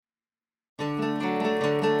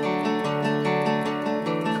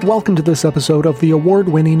Welcome to this episode of the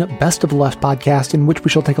award-winning Best of the Left podcast, in which we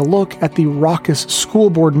shall take a look at the raucous school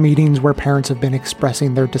board meetings where parents have been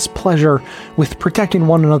expressing their displeasure with protecting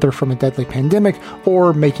one another from a deadly pandemic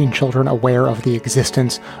or making children aware of the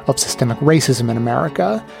existence of systemic racism in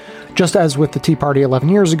America. Just as with the Tea Party 11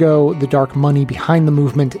 years ago, the dark money behind the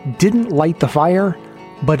movement didn't light the fire,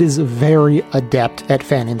 but is very adept at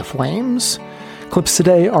fanning the flames. Clips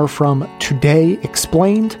today are from Today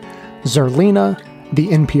Explained, Zerlina, the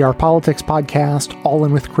NPR Politics podcast, All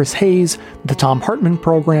In With Chris Hayes, the Thom Hartmann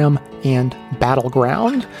Program, and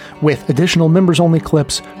Battleground, with additional members-only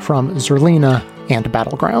clips from Zerlina and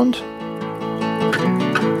Battleground.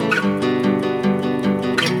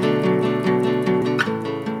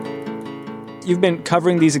 You've been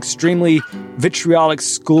covering these extremely vitriolic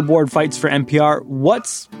school board fights for NPR.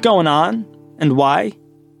 What's going on and why?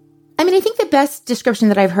 I think the best description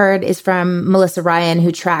that I've heard is from Melissa Ryan,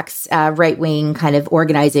 who tracks right-wing kind of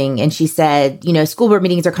organizing. And she said, school board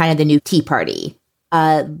meetings are kind of the new Tea Party.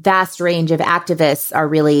 A vast range of activists are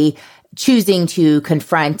really choosing to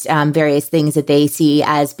confront various things that they see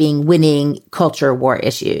as being winning culture war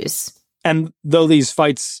issues. And though these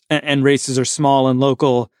fights and races are small and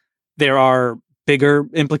local, there are bigger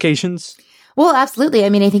implications? Well, absolutely.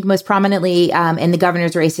 I think most prominently in the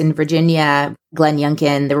governor's race in Virginia, Glenn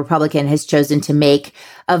Youngkin, the Republican, has chosen to make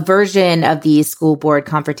a version of these school board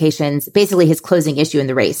confrontations basically his closing issue in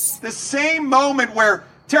the race. The same moment where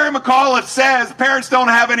Terry McAuliffe says parents don't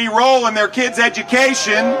have any role in their kids'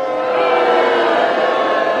 education.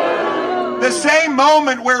 The same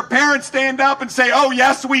moment where parents stand up and say, oh,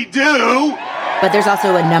 yes, we do. But there's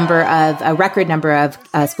also a record number of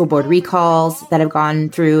school board recalls that have gone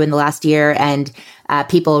through in the last year, and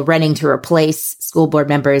people running to replace school board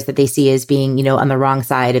members that they see as being, on the wrong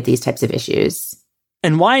side of these types of issues.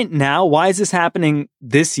 And why now? Why is this happening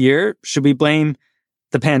this year? Should we blame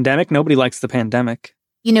the pandemic? Nobody likes the pandemic.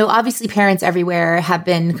 Obviously parents everywhere have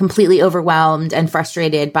been completely overwhelmed and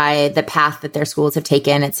frustrated by the path that their schools have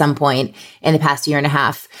taken at some point in the past year and a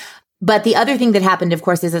half. But the other thing that happened, of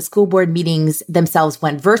course, is that school board meetings themselves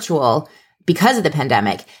went virtual because of the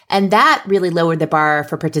pandemic. And that really lowered the bar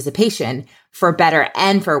for participation, for better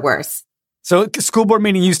and for worse. So school board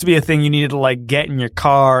meeting used to be a thing you needed to get in your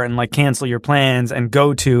car and cancel your plans and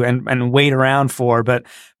go to and wait around for. But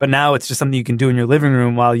now it's just something you can do in your living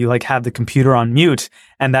room while you have the computer on mute.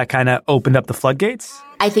 And that kind of opened up the floodgates?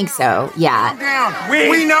 I think so, yeah.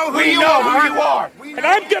 We know who you are. And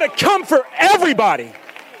I'm going to come for everybody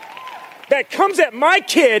that comes at my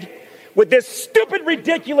kid with this stupid,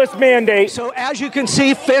 ridiculous mandate. So as you can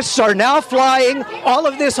see, fists are now flying, all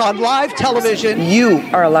of this on live television. You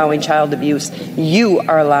are allowing child abuse. You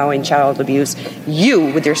are allowing child abuse.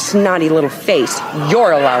 You, with your snotty little face,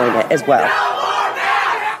 you're allowing it as well.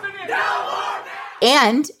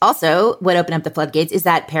 And also, what opened up the floodgates is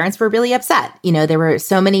that parents were really upset. There were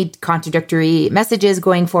so many contradictory messages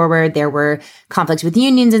going forward. There were conflicts with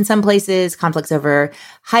unions in some places, conflicts over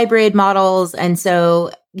hybrid models. And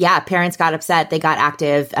so, parents got upset. They got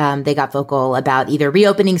active. They got vocal about either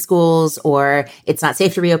reopening schools or it's not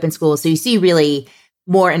safe to reopen schools. So you see really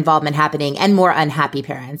more involvement happening and more unhappy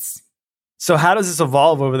parents. So how does this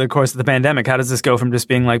evolve over the course of the pandemic? How does this go from just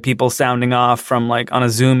being people sounding off from on a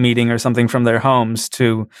Zoom meeting or something from their homes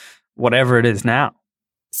to whatever it is now?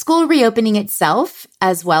 School reopening itself,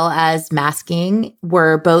 as well as masking,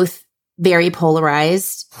 were both very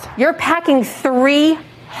polarized. You're packing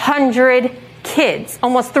 300 kids,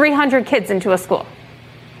 almost 300 kids into a school.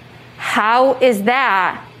 How is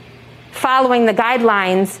that following the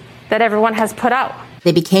guidelines that everyone has put out?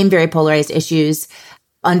 They became very polarized issues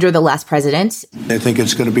under the last president. They think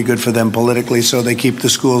it's going to be good for them politically, so they keep the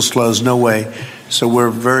schools closed. No way. So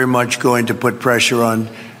we're very much going to put pressure on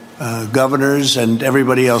governors and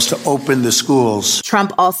everybody else to open the schools.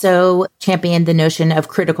 Trump also championed the notion of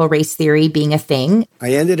critical race theory being a thing.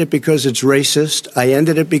 I ended it because it's racist. I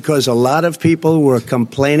ended it because a lot of people were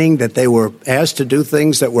complaining that they were asked to do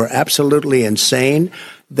things that were absolutely insane,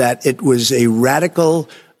 that it was a radical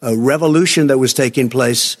revolution that was taking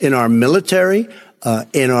place in our military,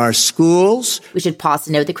 in our schools. We should pause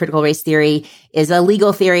to note that critical race theory is a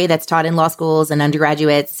legal theory that's taught in law schools and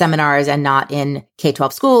undergraduate seminars and not in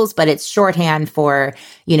K-12 schools, but it's shorthand for,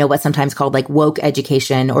 what's sometimes called woke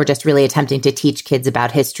education, or just really attempting to teach kids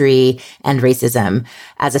about history and racism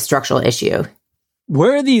as a structural issue.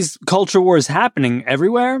 Where are these culture wars happening?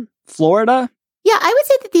 Everywhere? Florida? Yeah, Yeah, I would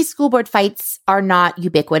say that these school board fights are not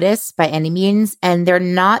ubiquitous by any means, and they're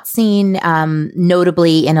not seen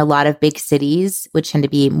notably in a lot of big cities, which tend to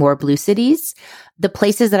be more blue cities. The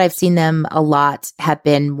places that I've seen them a lot have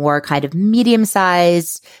been more kind of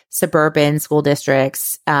medium-sized suburban school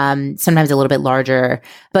districts, sometimes a little bit larger,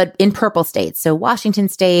 but in purple states. So Washington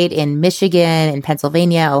State, in Michigan, in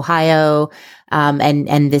Pennsylvania, Ohio,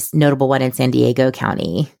 and this notable one in San Diego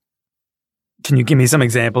County. Can you give me some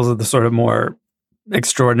examples of the sort of more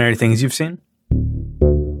extraordinary things you've seen?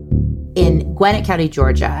 In Gwinnett County,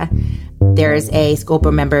 Georgia, there's a school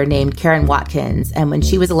board member named Karen Watkins. And when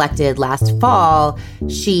she was elected last fall,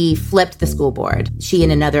 she flipped the school board. She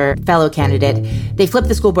and another fellow candidate, they flipped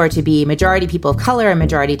the school board to be majority people of color and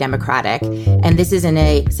majority Democratic. And this is in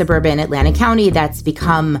a suburban Atlanta County that's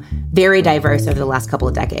become very diverse over the last couple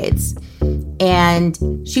of decades. And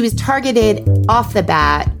she was targeted off the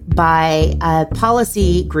bat by a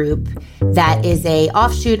policy group that is a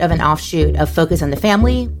offshoot of Focus on the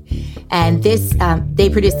Family. And this, they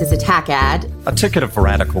produced this attack ad. A ticket of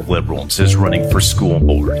radical liberals is running for school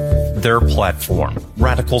board. Their platform,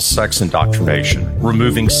 radical sex indoctrination,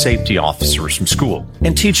 removing safety officers from school,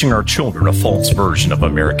 and teaching our children a false version of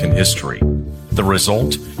American history. The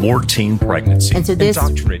result, more teen pregnancy. And so this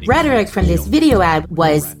rhetoric from this video ad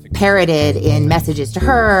was parroted in messages to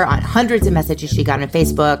her, on hundreds of messages she got on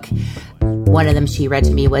Facebook. One of them she read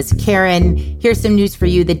to me was, Karen, here's some news for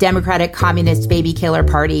you. The Democratic Communist Baby Killer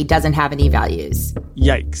Party doesn't have any values.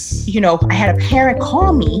 Yikes. You know, I had a parent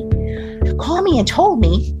call me and told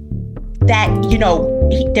me that, you know,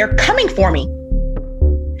 they're coming for me.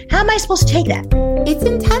 How am I supposed to take that? It's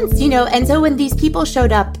intense, you know, and so when these people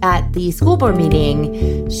showed up at the school board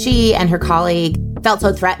meeting, she and her colleague felt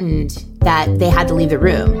so threatened that they had to leave the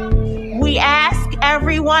room. We ask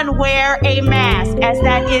everyone wear a mask, as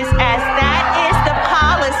that is the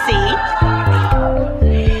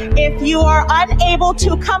policy. If you are unable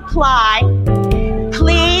to comply,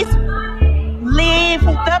 please leave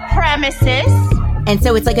the premises. And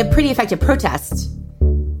so it's like a pretty effective protest,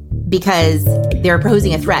 because they're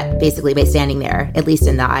posing a threat, basically, by standing there, at least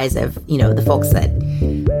in the eyes of, you know, the folks that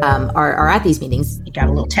are at these meetings. It got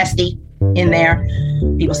a little testy in there.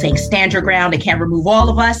 People saying, stand your ground. They can't remove all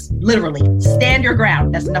of us. Literally, stand your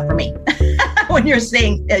ground. That's enough for me. When you're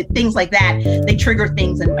saying things like that, they trigger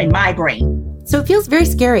things in my brain. So it feels very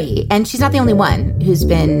scary. And she's not the only one who's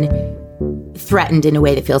been threatened in a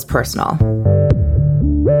way that feels personal.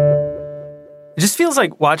 It just feels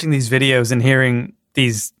like watching these videos and hearing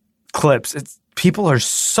these clips, people are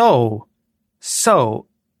so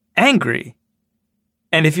angry.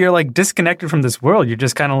 And if you're like disconnected from this world, you're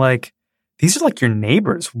just kind of like, these are like your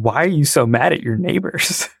neighbors. Why are you so mad at your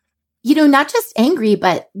neighbors? You know, not just angry,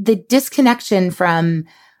 but the disconnection from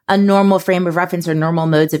a normal frame of reference or normal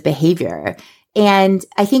modes of behavior. And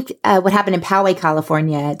I think what happened in Poway,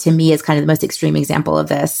 California, to me is kind of the most extreme example of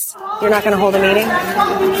this. You're not going to hold a meeting?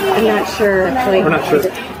 I'm not sure, actually. We're not sure.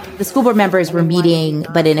 The school board members were meeting,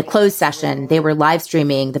 but in a closed session. They were live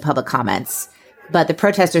streaming the public comments, but the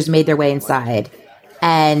protesters made their way inside.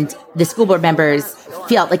 And the school board members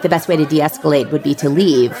felt like the best way to de-escalate would be to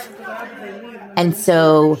leave. And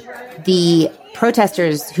so the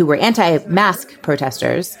protesters who were anti-mask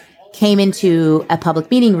protesters came into a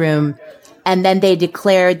public meeting room, and then they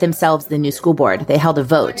declared themselves the new school board. They held a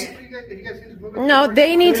vote. No,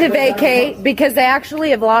 they need to vacate because they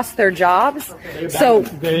actually have lost their jobs. So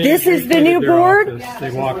this is the new board. They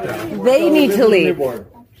walked out. They need to leave.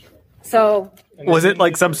 So was it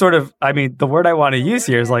like some sort of, I mean, the word I want to use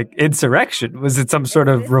here is like insurrection. Was it some sort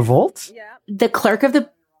of revolt? The clerk of the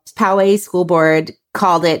Poway school board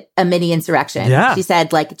called it a mini insurrection. Yeah. She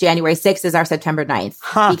said like January 6th is our September 9th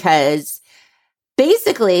because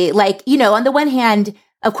basically, like, you know, on the one hand,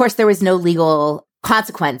 of course, there was no legal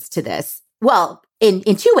consequence to this. Well, in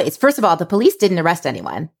two ways. First of all, the police didn't arrest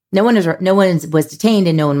anyone. No one was detained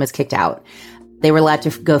and no one was kicked out. They were allowed to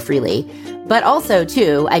go freely. But also,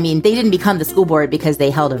 too, I mean, they didn't become the school board because they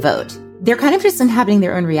held a vote. They're kind of just inhabiting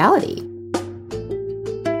their own reality.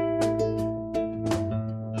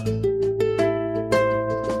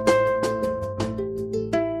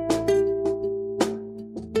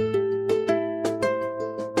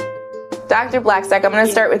 Dr. Blackstack, I'm going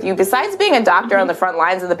to start with you. Besides being a doctor on the front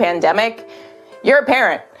lines of the pandemic, you're a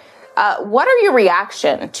parent. What are your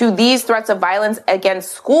reaction to these threats of violence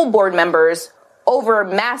against school board members over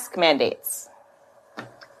mask mandates?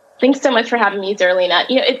 Thanks so much for having me, Darlena.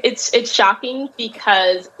 You know, it's shocking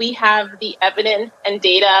because we have the evidence and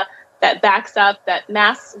data that backs up that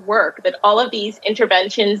masks work, that all of these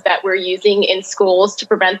interventions that we're using in schools to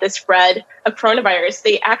prevent the spread of coronavirus,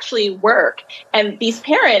 they actually work. And these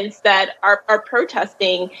parents that are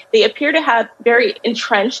protesting, they appear to have very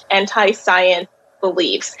entrenched anti-science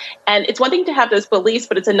beliefs. And it's one thing to have those beliefs,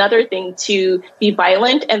 but it's another thing to be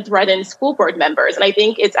violent and threaten school board members. And I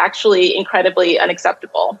think it's actually incredibly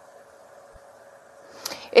unacceptable.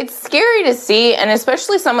 It's scary to see, and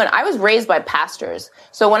especially I was raised by pastors.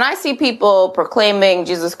 So when I see people proclaiming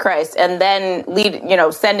Jesus Christ and then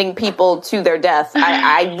sending people to their death,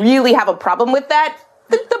 I really have a problem with that.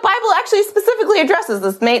 The Bible actually specifically addresses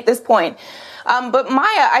this point. But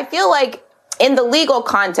Maya, I feel like in the legal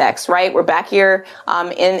context, right? We're back here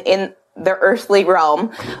in the earthly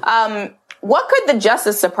realm. What could the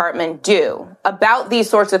Justice Department do about these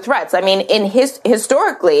sorts of threats? I mean,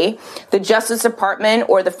 historically, the Justice Department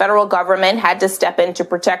or the federal government had to step in to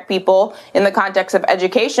protect people in the context of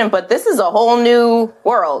education, but this is a whole new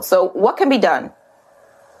world. So what can be done?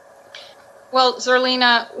 Well,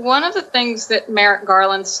 Zerlina, one of the things that Merrick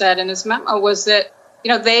Garland said in his memo was that,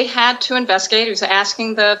 they had to investigate. He was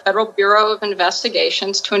asking the Federal Bureau of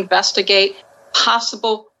Investigations to investigate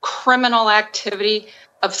possible criminal activity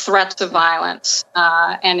of threats of violence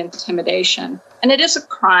and intimidation. And it is a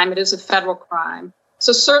crime. It is a federal crime.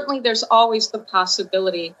 So certainly there's always the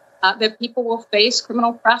possibility that people will face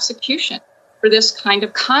criminal prosecution for this kind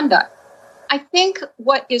of conduct. I think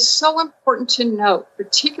what is so important to note,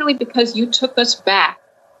 particularly because you took us back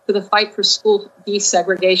to the fight for school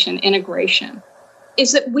desegregation, integration,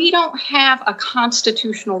 is that we don't have a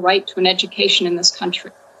constitutional right to an education in this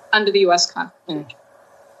country under the U.S. Constitution.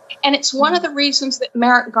 And it's one of the reasons that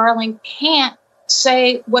Merrick Garland can't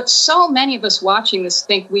say what so many of us watching this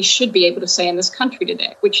think we should be able to say in this country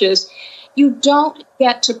today, which is you don't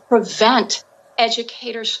get to prevent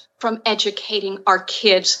educators from educating our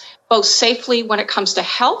kids, both safely when it comes to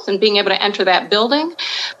health and being able to enter that building,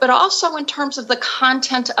 but also in terms of the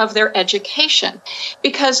content of their education.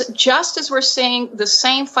 Because just as we're seeing the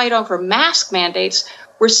same fight over mask mandates,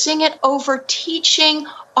 we're seeing it over teaching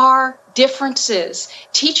our differences,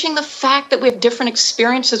 teaching the fact that we have different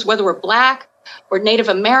experiences, whether we're Black or Native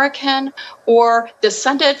American or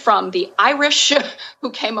descended from the Irish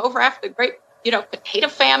who came over after the great, potato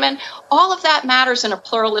famine. All of that matters in a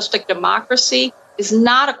pluralistic democracy. Is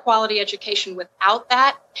not a quality education without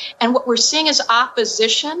that. And what we're seeing is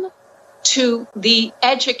opposition to the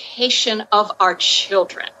education of our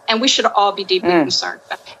children. And we should all be deeply concerned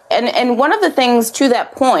about that. And one of the things to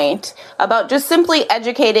that point about just simply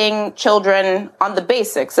educating children on the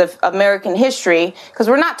basics of American history, because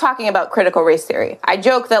we're not talking about critical race theory. I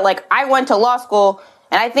joke that I went to law school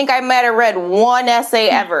and I think I might have read one essay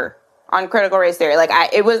ever on critical race theory.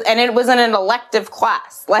 It was in an elective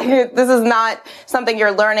class. This is not something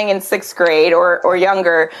you're learning in 6th grade or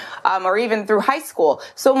younger, or even through high school.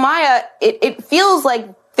 So Maya, it feels like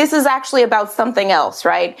this is actually about something else,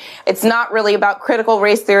 right? It's not really about critical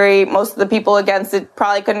race theory. Most of the people against it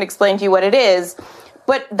probably couldn't explain to you what it is.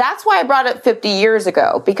 But that's why I brought it 50 years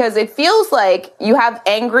ago, because it feels like you have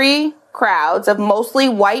angry crowds of mostly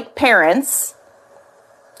white parents.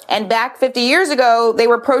 And back 50 years ago, they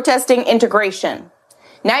were protesting integration.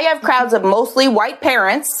 Now you have crowds of mostly white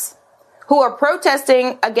parents who are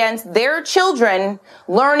protesting against their children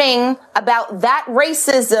learning about that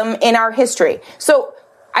racism in our history. So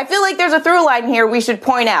I feel like there's a through line here we should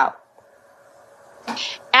point out.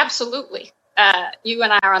 Absolutely. You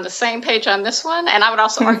and I are on the same page on this one. And I would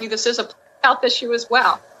also argue this is a health issue as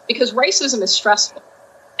well, because racism is stressful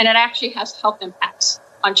and it actually has health impacts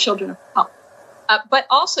on children of color. But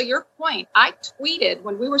also your point, I tweeted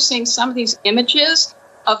when we were seeing some of these images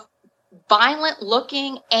of violent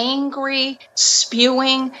looking, angry,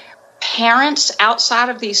 spewing parents outside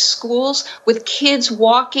of these schools with kids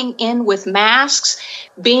walking in with masks,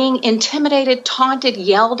 being intimidated, taunted,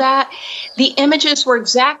 yelled at. The images were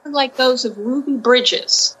exactly like those of Ruby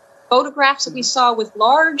Bridges, photographs that we saw with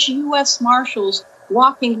large U.S. Marshals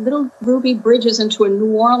walking little Ruby Bridges into a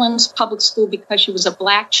New Orleans public school because she was a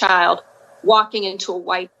Black child walking into a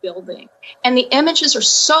white building. And the images are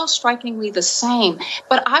so strikingly the same.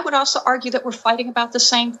 But I would also argue that we're fighting about the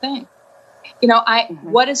same thing.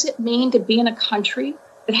 What does it mean to be in a country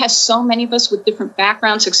that has so many of us with different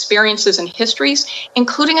backgrounds, experiences, and histories,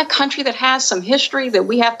 including a country that has some history that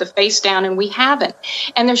we have to face down and we haven't.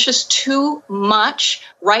 And there's just too much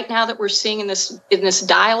right now that we're seeing in this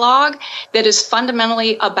dialogue that is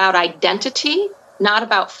fundamentally about identity not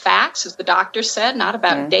about facts, as the doctor said, not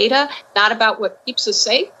about data, not about what keeps us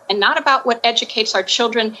safe, and not about what educates our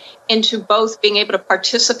children into both being able to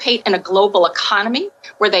participate in a global economy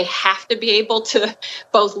where they have to be able to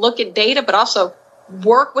both look at data, but also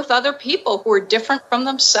work with other people who are different from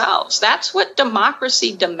themselves. That's what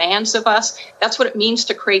democracy demands of us. That's what it means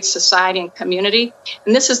to create society and community.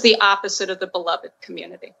 And this is the opposite of the beloved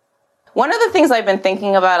community. One of the things I've been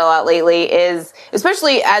thinking about a lot lately is,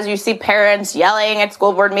 especially as you see parents yelling at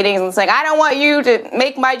school board meetings and saying, I don't want you to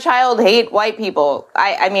make my child hate white people.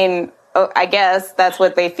 I mean, I guess that's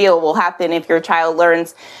what they feel will happen if your child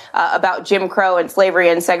learns about Jim Crow and slavery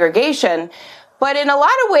and segregation. But in a lot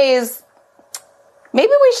of ways,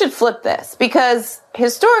 maybe we should flip this, because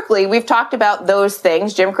historically we've talked about those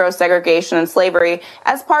things, Jim Crow, segregation, and slavery,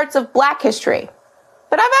 as parts of Black history.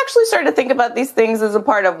 But I've actually started to think about these things as a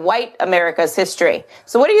part of white America's history.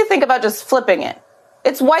 So what do you think about just flipping it?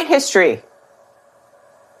 It's white history.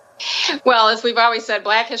 Well, as we've always said,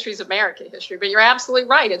 Black history is American history, but you're absolutely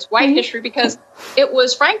right. It's white history because it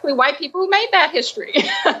was, frankly, white people who made that history.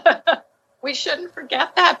 We shouldn't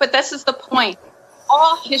forget that, but this is the point.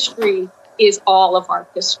 All history is all of our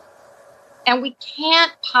history. And we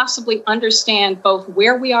can't possibly understand both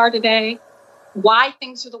where we are today, why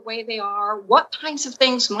things are the way they are, what kinds of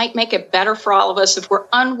things might make it better for all of us if we're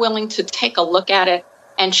unwilling to take a look at it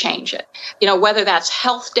and change it. You know, whether that's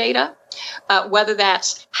health data, whether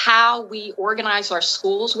that's how we organize our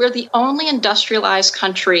schools. We're the only industrialized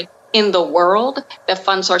country in the world that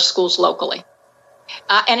funds our schools locally.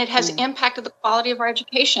 And it has impacted the quality of our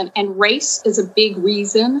education. And race is a big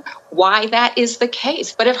reason why that is the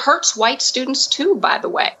case. But it hurts white students too, by the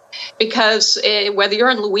way, because whether you're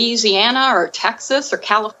in Louisiana or Texas or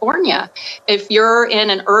California, if you're in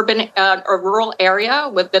an urban or rural area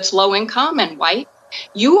that's low income and white,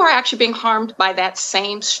 you are actually being harmed by that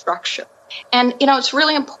same structure. And, you know, it's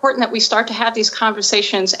really important that we start to have these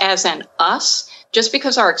conversations as an us. Just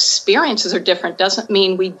because our experiences are different doesn't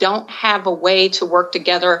mean we don't have a way to work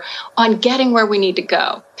together on getting where we need to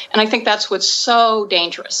go. And I think that's what's so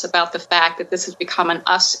dangerous about the fact that this has become an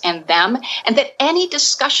us and them, and that any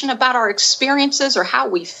discussion about our experiences or how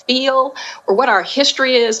we feel or what our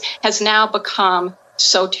history is has now become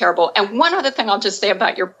so terrible. And one other thing I'll just say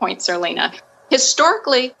about your point, Zerlina.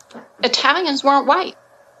 Historically, Italians weren't white.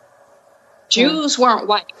 Jews weren't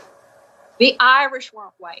white. The Irish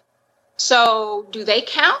weren't white. So do they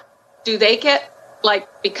count? Do they get,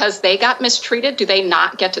 because they got mistreated, do they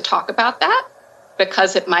not get to talk about that?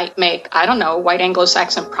 Because it might make, I don't know, white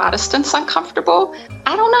Anglo-Saxon Protestants uncomfortable?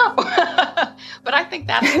 I don't know. But I think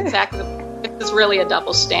that's exactly the point. This is really a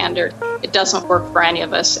double standard. It doesn't work for any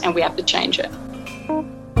of us, and we have to change it.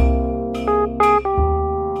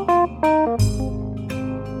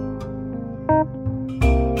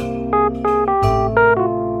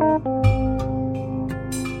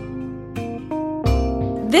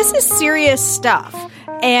 This is serious stuff,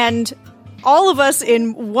 and all of us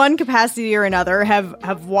in one capacity or another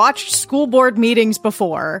have watched school board meetings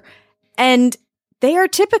before, and they are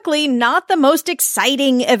typically not the most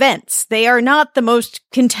exciting events. They are not the most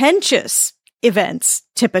contentious events,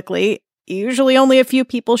 typically. Usually only a few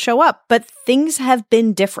people show up, but things have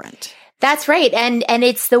been different. That's right. And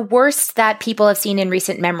it's the worst that people have seen in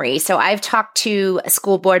recent memory. So I've talked to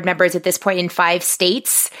school board members at this point in 5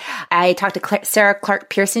 states. I talked to Sarah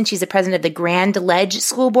Clark Pearson. She's the president of the Grand Ledge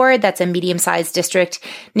School Board. That's a medium-sized district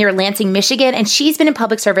near Lansing, Michigan. And she's been in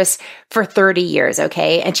public service for 30 years,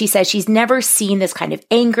 okay? And she says she's never seen this kind of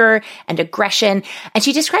anger and aggression. And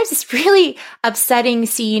she describes this really upsetting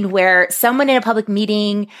scene where someone in a public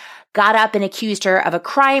meeting got up and accused her of a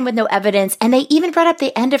crime with no evidence, and they even brought up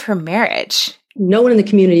the end of her marriage. No one in the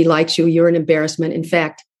community likes you. You're an embarrassment. In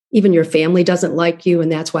fact, even your family doesn't like you, and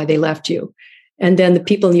that's why they left you. And then the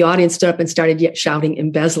people in the audience stood up and started shouting,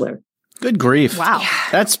 "Embezzler." Good grief. Wow. Yeah.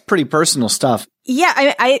 That's pretty personal stuff.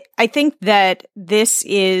 Yeah, I think that this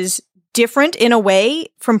is different in a way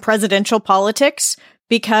from presidential politics,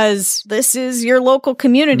 because this is your local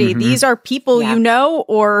community. Mm-hmm. These are people you know,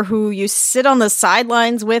 or who you sit on the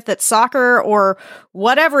sidelines with at soccer or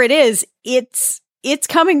whatever it is. It's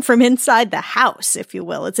coming from inside the house, if you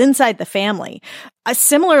will. It's inside the family.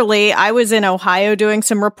 Similarly, I was in Ohio doing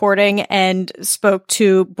some reporting and spoke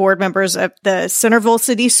to board members of the Centerville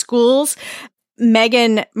City Schools.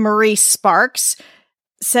 Megan Marie Sparks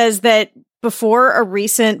says that before a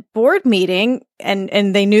recent board meeting,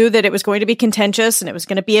 and they knew that it was going to be contentious and it was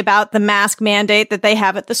going to be about the mask mandate that they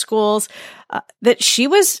have at the schools, that she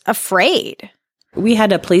was afraid. We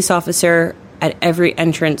had a police officer at every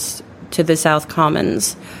entrance to the South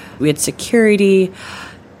Commons. We had security.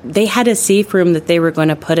 They had a safe room that they were going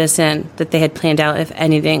to put us in, that they had planned out if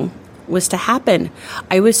anything was to happen.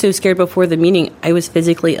 I was so scared before the meeting. I was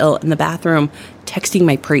physically ill in the bathroom, texting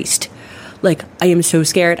my priest. Like, I am so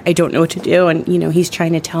scared. I don't know what to do. And, he's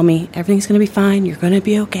trying to tell me everything's going to be fine. You're going to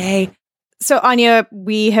be okay. So, Anya,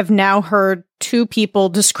 we have now heard two people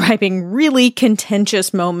describing really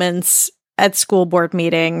contentious moments at school board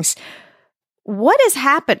meetings. What is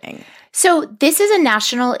happening? So this is a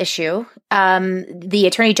national issue. The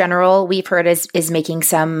Attorney General, we've heard, is making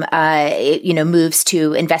some, moves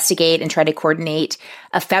to investigate and try to coordinate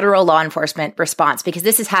a federal law enforcement response, because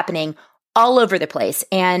this is happening all over the place.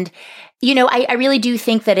 And, I really do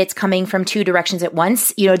think that it's coming from two directions at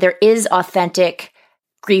once. There is authentic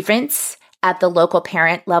grievance at the local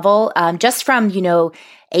parent level, just from,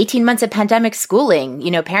 18 months of pandemic schooling.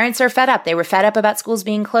 Parents are fed up. They were fed up about schools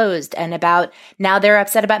being closed, and now they're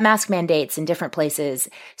upset about mask mandates in different places.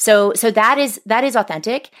 So that is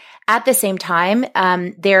authentic. At the same time,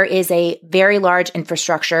 there is a very large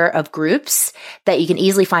infrastructure of groups that you can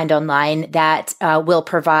easily find online that will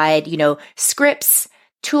provide, scripts,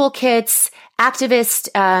 toolkits,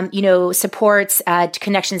 activist, supports,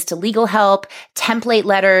 connections to legal help, template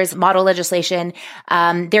letters, model legislation.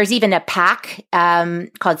 There's even a PAC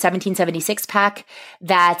called 1776 PAC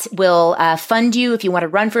that will fund you if you want to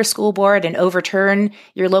run for a school board and overturn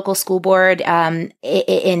your local school board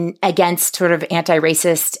in against sort of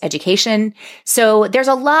anti-racist education. So there's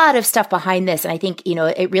a lot of stuff behind this, and I think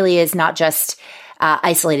it really is not just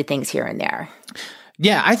isolated things here and there.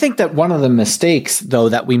 Yeah, I think that one of the mistakes, though,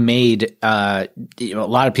 that we made, a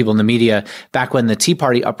lot of people in the media back when the Tea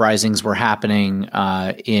Party uprisings were happening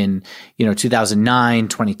in 2009,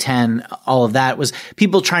 2010, all of that was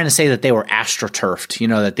people trying to say that they were astroturfed,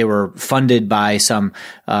 that they were funded by some,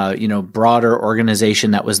 broader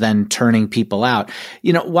organization that was then turning people out.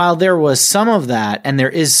 While there was some of that, and there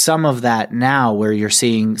is some of that now where you're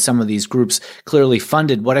seeing some of these groups clearly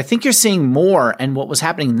funded, what I think you're seeing more, and what was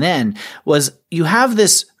happening then, was you have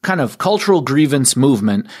this kind of cultural grievance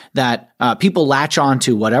movement that people latch on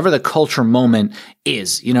to whatever the culture moment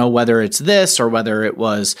is, whether it's this or whether it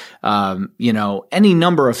was, any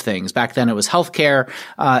number of things. Back then it was healthcare.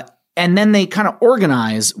 And then they kind of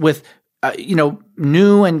organize with,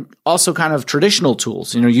 new and also kind of traditional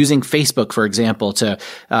tools, using Facebook, for example, to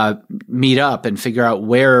meet up and figure out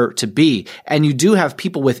where to be. And you do have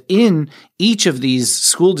people within each of these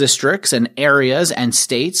school districts and areas and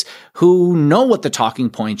states who know what the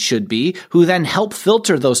talking points should be, who then help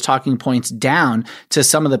filter those talking points down to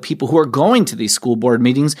some of the people who are going to these school board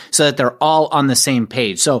meetings so that they're all on the same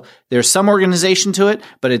page. So there's some organization to it,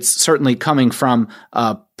 but it's certainly coming from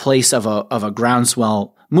a place of a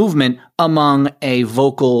groundswell movement among a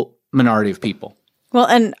vocal minority of people. Well,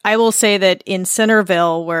 and I will say that in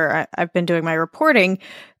Centerville, where I've been doing my reporting,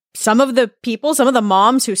 some of the people, some of the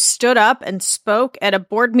moms who stood up and spoke at a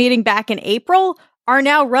board meeting back in April are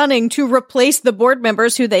now running to replace the board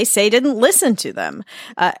members who they say didn't listen to them.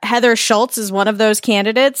 Heather Schultz is one of those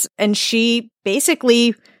candidates, and she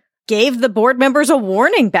basically gave the board members a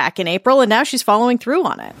warning back in April, and now she's following through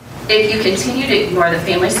on it. If you continue to ignore the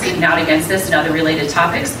families speaking out against this and other related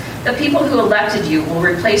topics, the people who elected you will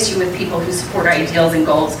replace you with people who support our ideals and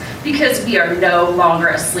goals, because we are no longer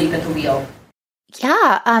asleep at the wheel.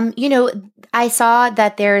 Yeah. I saw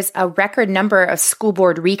that there's a record number of school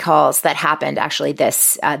board recalls that happened actually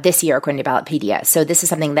this year, according to Ballotpedia. So this is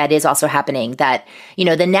something that is also happening, that,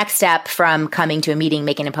 the next step from coming to a meeting,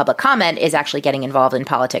 making a public comment, is actually getting involved in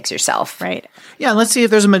politics yourself. Right. Yeah. And let's see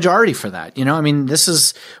if there's a majority for that. This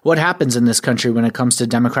is what happens in this country when it comes to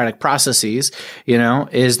democratic processes,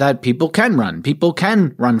 is that people can run. People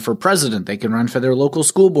can run for president. They can run for their local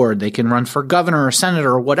school board. They can run for governor or senator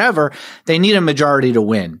or whatever. They need a majority to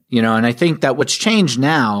win, and I think that what's changed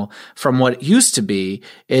now from what it used to be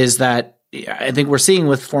is that I think we're seeing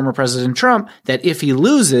with former President Trump that if he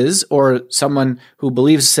loses, or someone who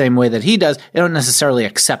believes the same way that he does, they don't necessarily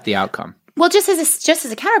accept the outcome. Well, just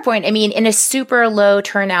as a counterpoint, in a super low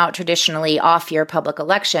turnout, traditionally off-year public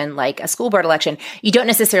election, like a school board election, you don't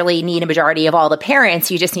necessarily need a majority of all the parents.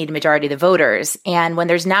 You just need a majority of the voters. And when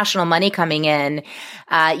there's national money coming in,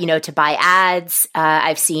 to buy ads,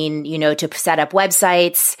 I've seen, to set up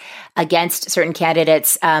websites against certain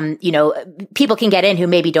candidates, people can get in who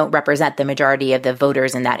maybe don't represent the majority of the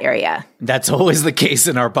voters in that area. That's always the case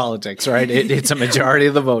in our politics, right? It's a majority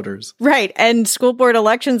of the voters. Right. And school board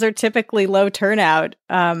elections are typically low turnout.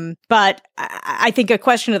 But I think a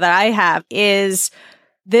question that I have is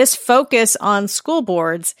this focus on school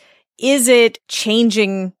boards, is it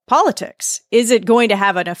changing politics? Is it going to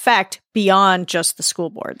have an effect beyond just the school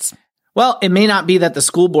boards? Well, it may not be that the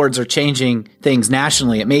school boards are changing things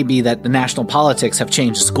nationally. It may be that the national politics have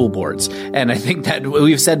changed school boards. And I think that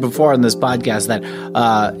we've said before on this podcast that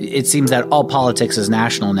it seems that all politics is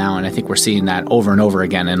national now. And I think we're seeing that over and over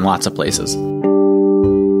again in lots of places.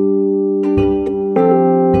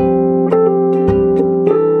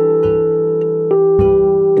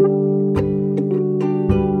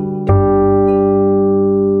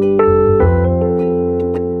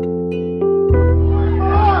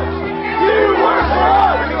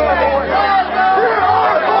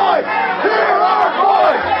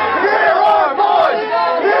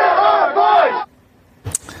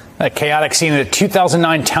 A chaotic scene at a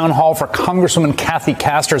 2009 town hall for Congresswoman Kathy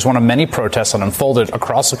Castor is one of many protests that unfolded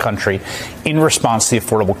across the country in response to the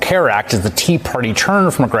Affordable Care Act as the Tea Party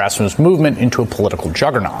turned from a grassroots movement into a political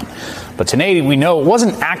juggernaut. But today, we know it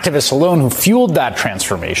wasn't activists alone who fueled that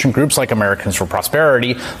transformation. Groups like Americans for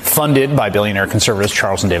Prosperity, funded by billionaire conservatives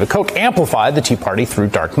Charles and David Koch, amplified the Tea Party through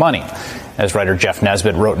dark money. As writer Jeff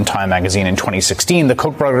Nesbitt wrote in Time magazine in 2016, the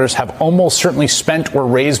Koch brothers have almost certainly spent or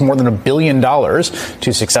raised more than $1 billion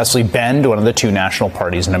to successfully bend one of the two national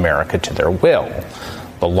parties in America to their will.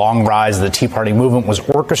 The long rise of the Tea Party movement was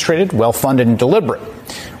orchestrated, well-funded, and deliberate.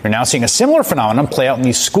 We're now seeing a similar phenomenon play out in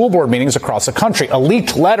these school board meetings across the country. A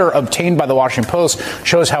leaked letter obtained by the Washington Post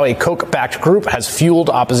shows how a Koch-backed group has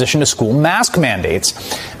fueled opposition to school mask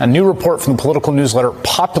mandates. A new report from the political newsletter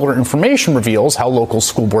Popular Information reveals how local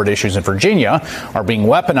school board issues in Virginia are being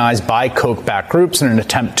weaponized by Koch-backed groups in an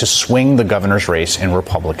attempt to swing the governor's race in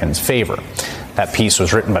Republicans' favor. That piece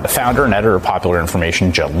was written by the founder and editor of Popular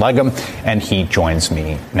Information, Judd Legum, and he joins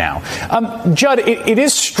me now. Judd, it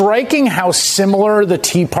is striking how similar the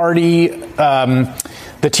Tea Party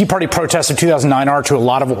protests of 2009 are to a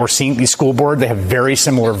lot of what we're seeing at these school boards. They have very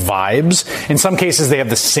similar vibes. In some cases, they have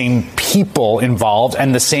the same people involved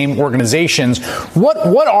and the same organizations. What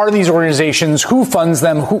are these organizations? Who funds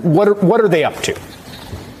them? What are they up to?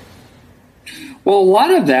 Well, a lot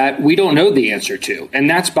of that we don't know the answer to, and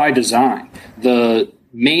that's by design. The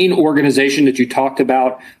main organization that you talked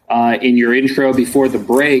about in your intro before the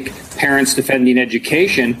break, Parents Defending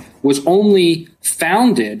Education, was only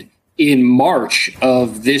founded in March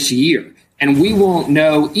of this year. And we won't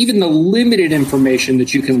know, even the limited information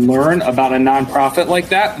that you can learn about a nonprofit like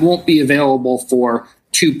that won't be available for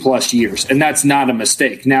 2+ years. And that's not a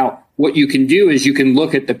mistake. Now, what you can do is you can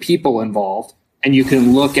look at the people involved and you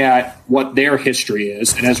can look at what their history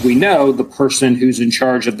is. And as we know, the person who's in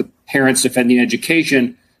charge of the Parents Defending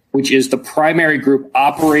Education, which is the primary group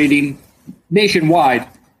operating nationwide,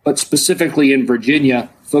 but specifically in Virginia,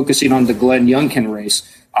 focusing on the Glenn Youngkin race,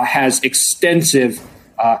 has extensive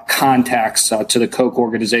contacts to the Koch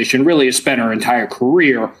organization, really has spent her entire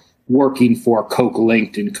career working for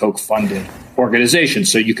Koch-linked and Koch-funded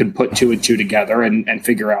organizations. So you can put two and two together and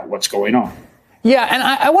figure out what's going on. Yeah, and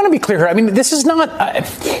I want to be clear here. I mean, this is not,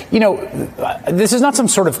 this is not some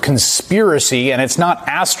sort of conspiracy, and it's not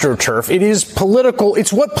AstroTurf. It is political.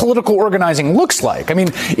 It's what political organizing looks like. I mean,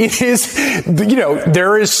 it is,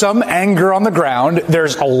 there is some anger on the ground.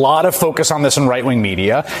 There's a lot of focus on this in right-wing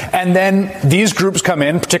media. And then these groups come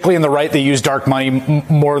in, particularly in the right, they use dark money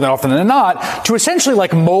more than often than not, to essentially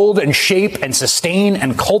like mold and shape and sustain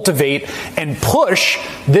and cultivate and push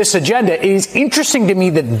this agenda. It is interesting to me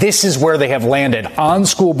that this is where they have landed on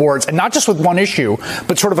school boards, and not just with one issue,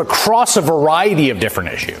 but sort of across a variety of different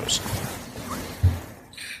issues.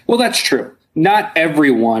 Well, that's true. Not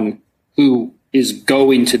everyone who is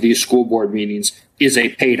going to these school board meetings is a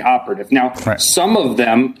paid operative. Now, Some of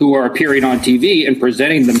them who are appearing on TV and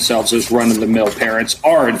presenting themselves as run-of-the-mill parents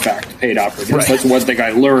are, in fact, paid operatives. Right. That's one thing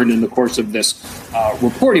I learned in the course of this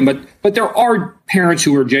reporting. But there are parents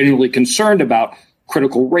who are genuinely concerned about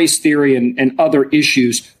critical race theory and other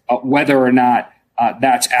issues, whether or not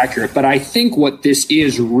that's accurate. But I think what this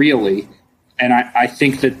is really, and I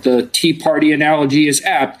think that the Tea Party analogy is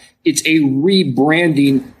apt, it's a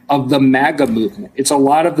rebranding of the MAGA movement. It's a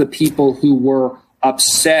lot of the people who were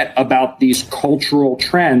upset about these cultural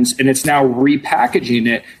trends, and it's now repackaging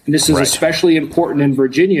it. And this is especially important in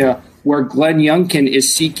Virginia, where Glenn Youngkin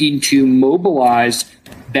is seeking to mobilize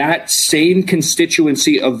that same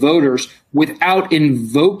constituency of voters without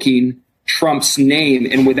invoking Trump's name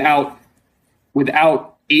and without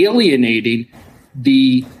alienating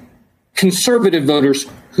the conservative voters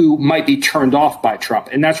who might be turned off by Trump.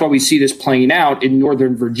 And that's why we see this playing out in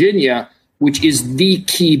Northern Virginia, which is the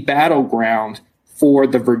key battleground for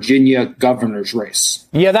the Virginia governor's race.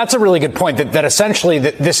 Yeah, that's a really good point, that essentially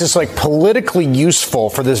this is like politically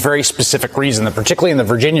useful for this very specific reason, that particularly in the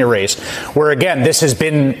Virginia race, where, again, this has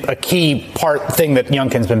been a key thing that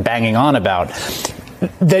Youngkin's been banging on about.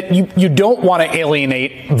 that you don't want to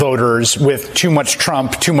alienate voters with too much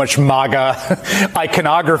Trump, too much MAGA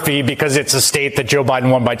iconography because it's a state that Joe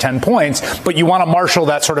Biden won by 10 points, but you want to marshal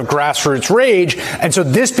that sort of grassroots rage. And so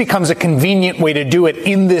this becomes a convenient way to do it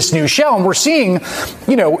in this new shell. And we're seeing,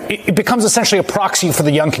 it becomes essentially a proxy for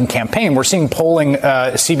the Youngkin campaign. We're seeing polling,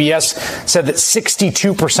 CBS said that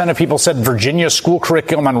 62% of people said Virginia's school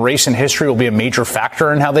curriculum on race and history will be a major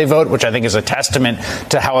factor in how they vote, which I think is a testament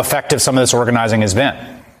to how effective some of this organizing has been.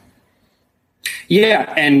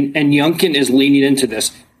 Yeah, and Youngkin is leaning into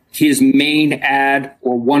this. His main ad,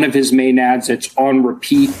 or one of his main ads that's on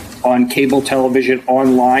repeat on cable television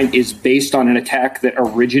online, is based on an attack that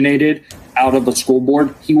originated out of the school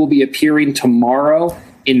board. He will be appearing tomorrow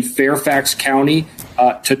in Fairfax County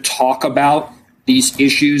to talk about these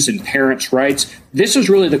issues and parents' rights. This is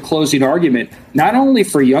really the closing argument, not only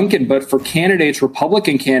for Youngkin, but for candidates,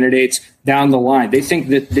 Republican candidates down the line. They think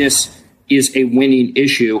that this is a winning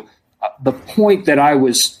issue. The point that I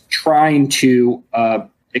was trying to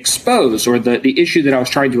expose, or the issue that I was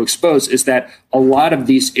trying to expose, is that a lot of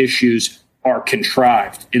these issues are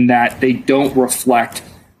contrived in that they don't reflect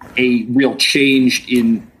a real change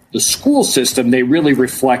in the school system. They really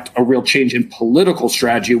reflect a real change in political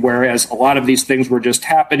strategy, whereas a lot of these things were just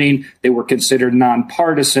happening. They were considered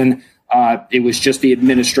nonpartisan. It was just the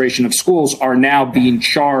administration of schools are now being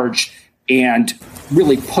charged and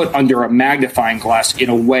really put under a magnifying glass in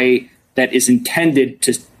a way that is intended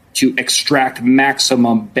to extract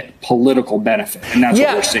maximum political benefit. And that's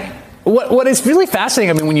what we're seeing. What is really fascinating,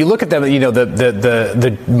 I mean, when you look at the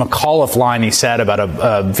McAuliffe line he said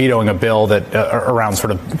about vetoing a bill that around sort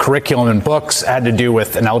of curriculum and books had to do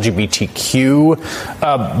with an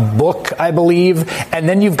LGBTQ book, I believe. And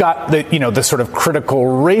then you've got the sort of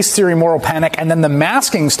critical race theory, moral panic, and then the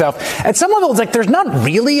masking stuff. At some level, it's like there's not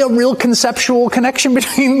really a real conceptual connection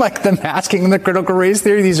between like the masking and the critical race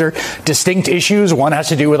theory. These are distinct issues. One has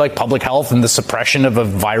to do with like public health and the suppression of a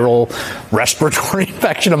viral respiratory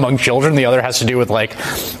infection among children. The other has to do with like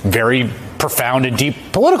very profound and deep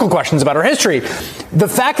political questions about our history. The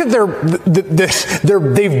fact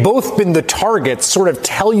that they've both been the targets sort of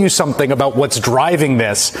tell you something about what's driving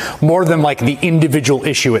this more than like the individual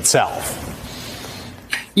issue itself.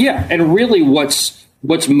 Yeah, and really what's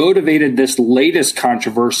motivated this latest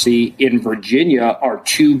controversy in Virginia are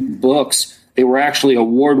two books. They were actually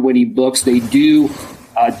award-winning books. They do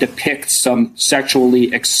depict some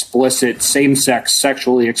sexually explicit, same-sex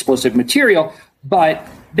sexually explicit material, but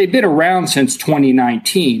they've been around since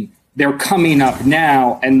 2019. They're coming up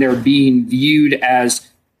now, and they're being used as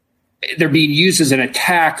an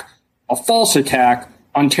attack, a false attack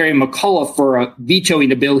on Terry McAuliffe for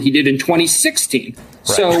vetoing a bill he did in 2016. Right.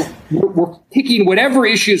 So we're picking whatever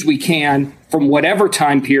issues we can from whatever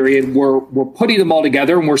time period. We're putting them all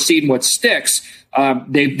together, and we're seeing what sticks.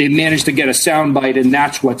 They've managed to get a soundbite, and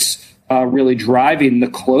that's what's really driving the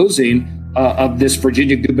closing of this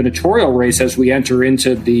Virginia gubernatorial race as we enter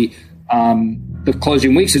into the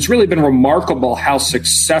closing weeks. It's really been remarkable how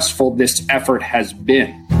successful this effort has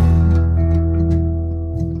been.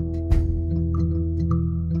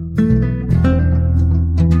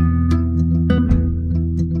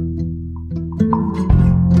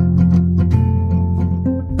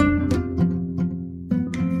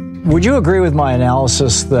 Would you agree with my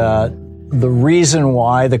analysis that the reason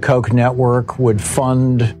why the Koch network would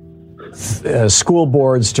fund school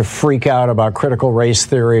boards to freak out about critical race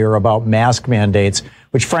theory or about mask mandates,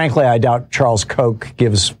 which frankly I doubt Charles Koch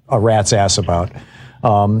gives a rat's ass about,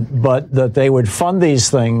 but that they would fund these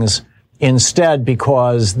things instead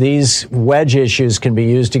because these wedge issues can be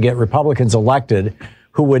used to get Republicans elected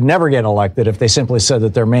who would never get elected if they simply said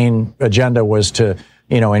that their main agenda was to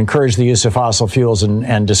encourage the use of fossil fuels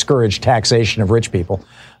and discourage taxation of rich people,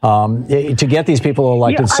 to get these people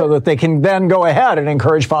elected so that they can then go ahead and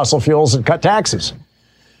encourage fossil fuels and cut taxes.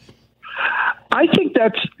 I think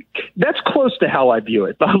that's close to how I view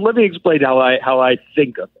it. But let me explain how I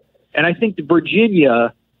think of it. And I think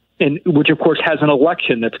Virginia, which of course has an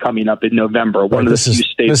election that's coming up in November, one of the few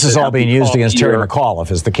states. This is all being used against Terry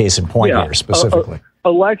McAuliffe is the case in point here specifically.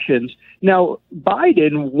 Elections. Now,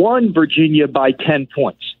 Biden won Virginia by 10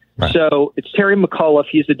 points. Right. So it's Terry McAuliffe.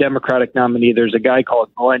 He's the Democratic nominee. There's a guy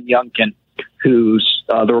called Glenn Youngkin, who's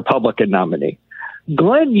the Republican nominee.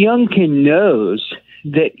 Glenn Youngkin knows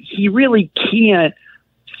that he really can't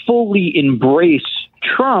fully embrace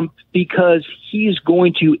Trump because he's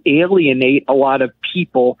going to alienate a lot of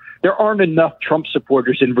people. There aren't enough Trump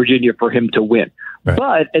supporters in Virginia for him to win. Right.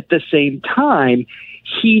 But at the same time,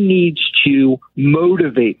 he needs to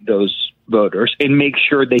motivate those voters and make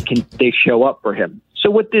sure they show up for him. So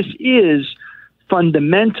what this is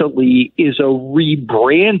fundamentally is a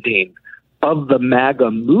rebranding of the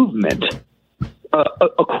MAGA movement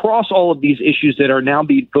across all of these issues that are now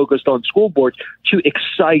being focused on school boards to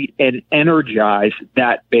excite and energize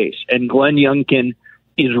that base. And Glenn Youngkin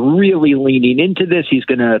is really leaning into this. He's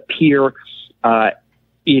going to appear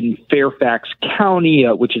in Fairfax County,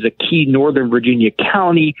 which is a key Northern Virginia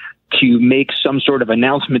county, to make some sort of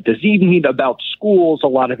announcement this evening about schools. A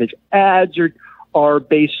lot of his ads are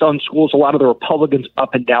based on schools. A lot of the Republicans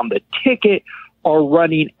up and down the ticket are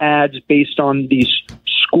running ads based on these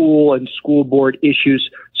school and school board issues.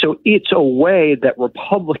 So it's a way that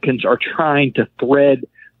Republicans are trying to thread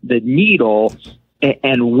the needle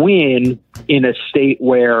and win in a state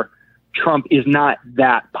where Trump is not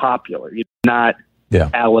that popular. It's not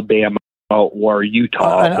Alabama or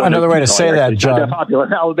Utah. Another way to say that, John. Not that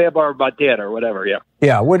popular. Alabama or Montana or whatever, yeah.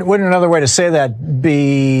 Yeah, wouldn't another way to say that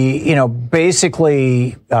be,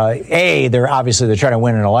 basically, A, they're trying to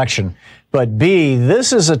win an election, but B,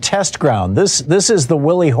 this is a test ground. This is the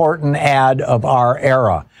Willie Horton ad of our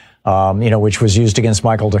era, which was used against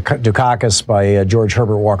Michael Dukakis by George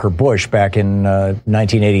Herbert Walker Bush back in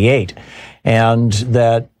 1988. And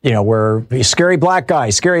that, where scary black guy.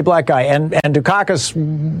 And Dukakis,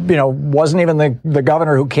 wasn't even the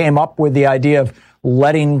governor who came up with the idea of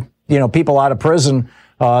letting, people out of prison.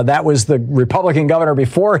 That was the Republican governor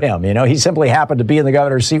before him. He simply happened to be in the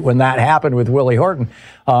governor's seat when that happened with Willie Horton.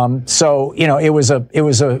 It was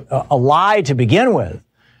a lie to begin with.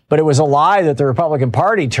 But it was a lie that the Republican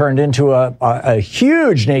Party turned into a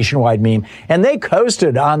huge nationwide meme. And they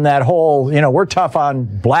coasted on that whole, we're tough on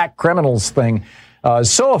black criminals thing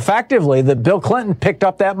so effectively that Bill Clinton picked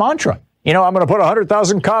up that mantra. I'm going to put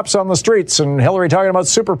 100,000 cops on the streets, and Hillary talking about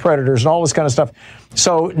super predators and all this kind of stuff.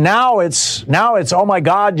 So now it's, oh my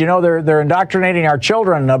God, they're indoctrinating our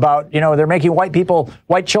children about, they're making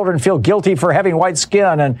white children feel guilty for having white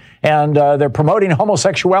skin, and they're promoting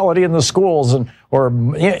homosexuality in the schools or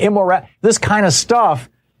immoral, this kind of stuff.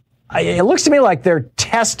 It looks to me like they're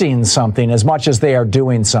testing something as much as they are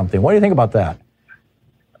doing something. What do you think about that?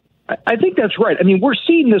 I think that's right. I mean, we're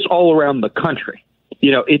seeing this all around the country.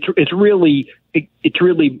 It's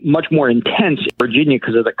really much more intense in Virginia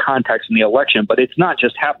because of the context in the election, but it's not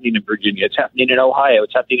just happening in Virginia. It's happening in Ohio.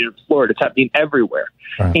 It's happening in Florida. It's happening everywhere.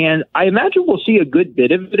 Right. And I imagine we'll see a good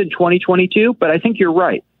bit of it in 2022, but I think you're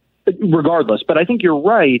right, regardless. But I think you're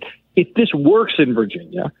right. If this works in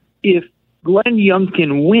Virginia, if Glenn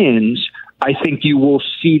Youngkin wins, I think you will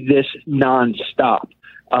see this nonstop.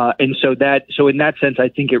 And so in that sense, I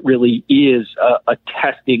think it really is a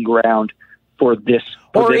testing ground for this.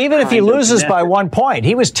 Or even if he loses by 1 point,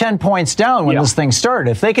 he was 10 points down when this thing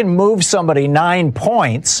started. If they can move somebody 9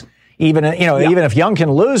 points, even if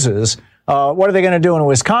Youngkin loses, what are they going to do in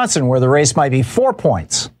Wisconsin where the race might be 4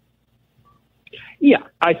 points? Yeah,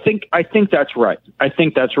 I think that's right.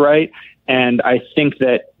 And I think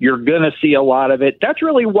that you're going to see a lot of it. That's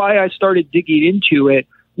really why I started digging into it,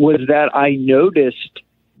 was that I noticed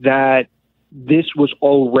that this was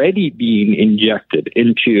already being injected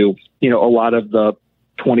into, a lot of the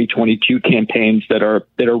 2022 campaigns that are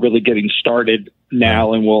really getting started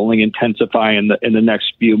now and will only intensify in the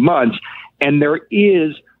next few months. And there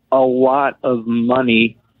is a lot of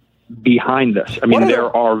money behind this. I mean,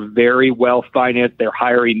 there are very well financed. They're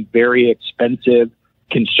hiring very expensive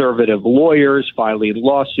conservative lawyers, filing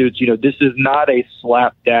lawsuits. This is not a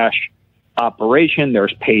slapdash operation.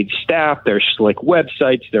 There's paid staff, there's slick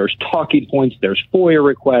websites, there's talking points, there's FOIA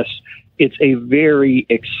requests. It's a very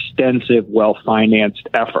extensive, well-financed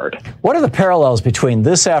effort. What are the parallels between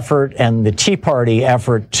this effort and the Tea Party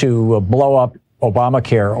effort to blow up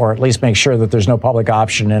Obamacare, or at least make sure that there's no public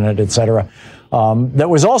option in it, et cetera, that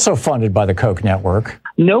was also funded by the Koch network?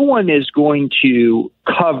 No one is going to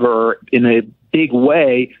cover in a big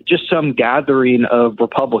way just some gathering of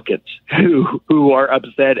Republicans who are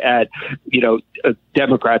upset at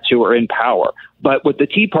Democrats who are in power. But what the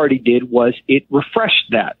Tea Party did was it refreshed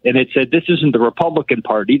that, and it said, this isn't the Republican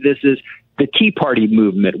Party, this is the Tea Party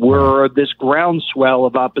movement. We're this groundswell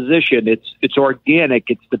of opposition. It's organic.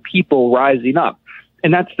 It's the people rising up.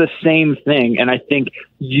 And that's the same thing. And I think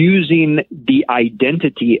using the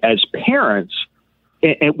identity as parents,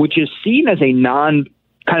 which is seen as a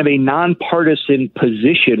nonpartisan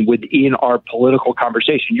position within our political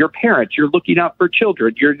conversation. You're parents. You're looking out for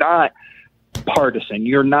children. You're not partisan.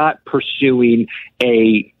 You're not pursuing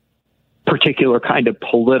a particular kind of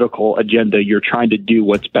political agenda. You're trying to do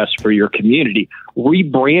what's best for your community.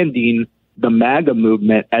 Rebranding the MAGA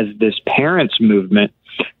movement as this parents movement,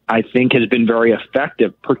 I think, has been very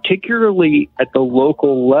effective, particularly at the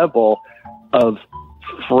local level of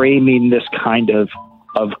framing this kind of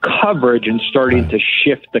of coverage and starting to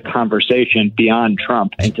shift the conversation beyond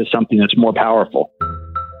Trump into something that's more powerful.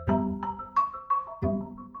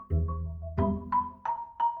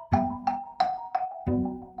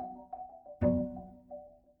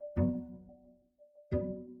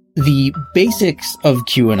 The basics of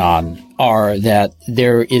QAnon are that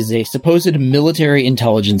there is a supposed military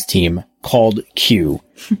intelligence team called Q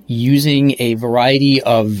using a variety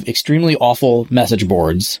of extremely awful message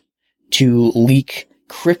boards to leak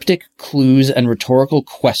cryptic clues and rhetorical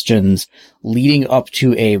questions leading up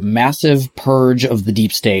to a massive purge of the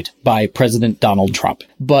deep state by President Donald Trump.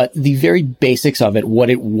 But the very basics of it, what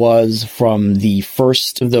it was from the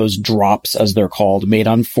first of those drops, as they're called, made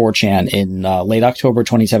on 4chan in late October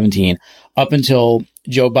 2017, up until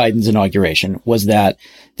Joe Biden's inauguration, was that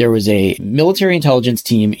there was a military intelligence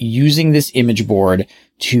team using this image board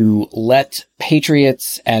to let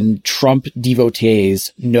patriots and Trump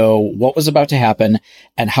devotees know what was about to happen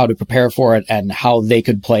and how to prepare for it and how they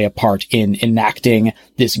could play a part in enacting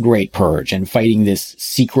this great purge and fighting this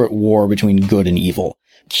secret war between good and evil.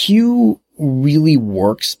 Q really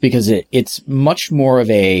works because it's much more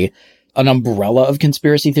of an umbrella of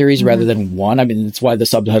conspiracy theories rather than one. I mean, that's why the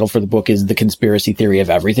subtitle for the book is The Conspiracy Theory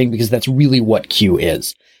of Everything, because that's really what Q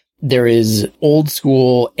is. There is old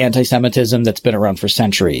school anti-Semitism that's been around for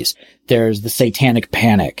centuries. There's the satanic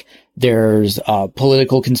panic. There's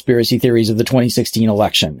political conspiracy theories of the 2016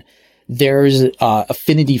 election. There's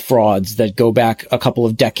affinity frauds that go back a couple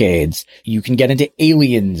of decades. You can get into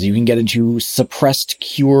aliens. You can get into suppressed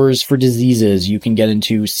cures for diseases. You can get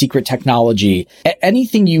into secret technology.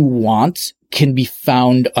 Anything you want can be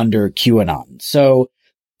found under QAnon. So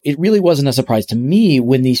it really wasn't a surprise to me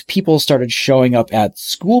when these people started showing up at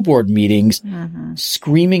school board meetings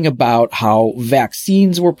screaming about how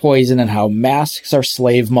vaccines were poison and how masks are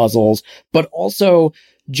slave muzzles, but also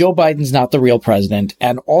Joe Biden's not the real president,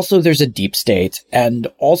 and also there's a deep state, and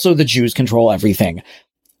also the Jews control everything.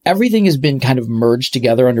 Everything has been kind of merged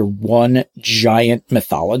together under one giant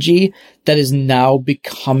mythology that is now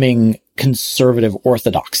becoming conservative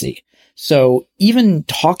orthodoxy. So even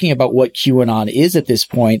talking about what QAnon is at this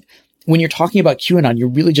point, when you're talking about QAnon, you're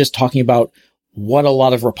really just talking about what a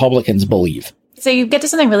lot of Republicans believe. So you get to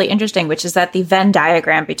something really interesting, which is that the Venn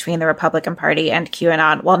diagram between the Republican Party and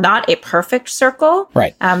QAnon, while not a perfect circle,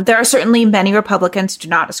 right? There are certainly many Republicans who do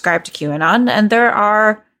not ascribe to QAnon, and there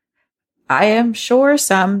are, I am sure,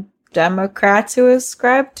 some Democrats who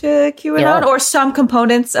ascribe to QAnon, or some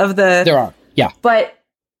components of the... There are, yeah. But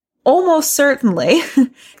almost certainly,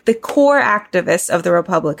 the core activists of the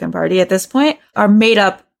Republican Party at this point are made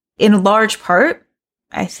up in large part,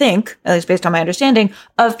 I think, at least based on my understanding,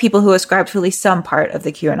 of people who ascribe to at least some part of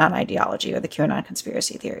the QAnon ideology or the QAnon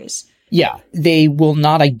conspiracy theories. Yeah, they will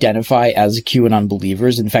not identify as QAnon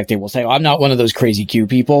believers. In fact, they will say, I'm not one of those crazy Q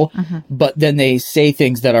people. But then they say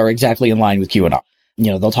things that are exactly in line with QAnon.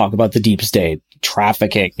 You know, they'll talk about the deep state,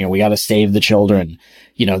 trafficking, we got to save the children.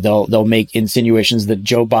 They'll make insinuations that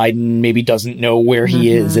Joe Biden maybe doesn't know where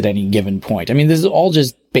he is at any given point. I mean, this is all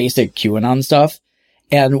just basic QAnon stuff.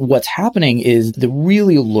 And what's happening is the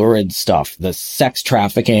really lurid stuff, the sex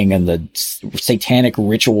trafficking and the satanic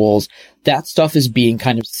rituals, that stuff is being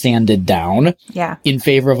kind of sanded down in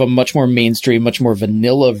favor of a much more mainstream, much more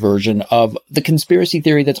vanilla version of the conspiracy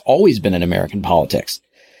theory that's always been in American politics.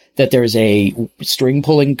 That there's a string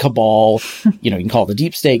pulling cabal, you can call it the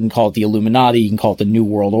deep state, you can call it the Illuminati, you can call it the New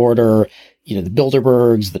World Order, the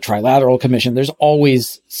Bilderbergs, the Trilateral Commission. There's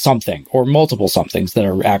always something or multiple somethings that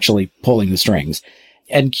are actually pulling the strings.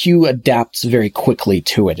 And Q adapts very quickly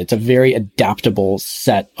to it. It's a very adaptable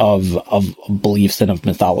set of beliefs and of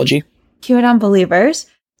mythology. QAnon believers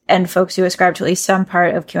and folks who ascribe to at least some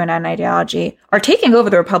part of QAnon ideology are taking over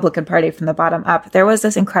the Republican Party from the bottom up. There was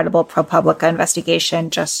this incredible ProPublica investigation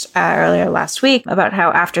just earlier last week about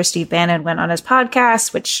how after Steve Bannon went on his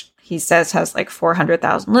podcast, which he says has like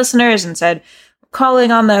 400,000 listeners, and said,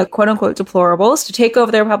 calling on the quote-unquote deplorables to take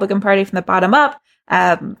over the Republican Party from the bottom up,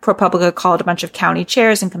 ProPublica called a bunch of county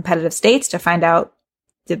chairs in competitive states to find out,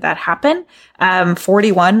 did that happen?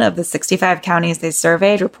 41 of the 65 counties they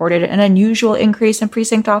surveyed reported an unusual increase in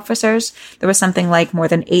precinct officers. There was something like more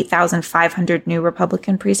than 8,500 new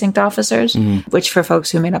Republican precinct officers, which for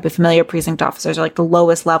folks who may not be familiar, precinct officers are like the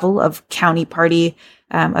lowest level of county party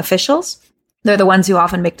officials. They're the ones who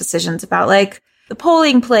often make decisions about like the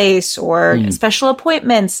polling place or special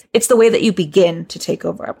appointments. It's the way that you begin to take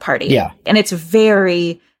over a party. Yeah. And it's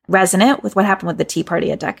very resonant with what happened with the Tea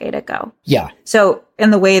Party a decade ago. Yeah. So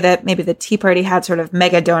in the way that maybe the Tea Party had sort of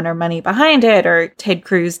mega donor money behind it or Ted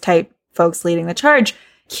Cruz type folks leading the charge,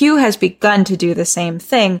 Q has begun to do the same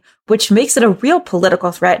thing, which makes it a real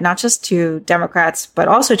political threat, not just to Democrats, but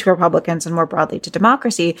also to Republicans and more broadly to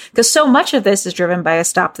democracy, because so much of this is driven by a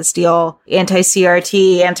stop the steal,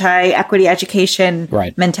 anti-CRT, anti-equity education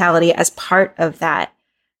mentality as part of that.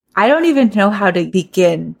 I don't even know how to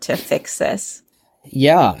begin to fix this.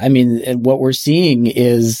 Yeah, I mean, what we're seeing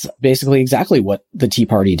is basically exactly what the Tea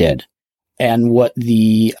Party did and what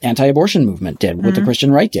the anti-abortion movement did, what the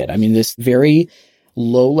Christian right did. I mean, this very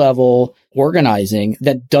low-level organizing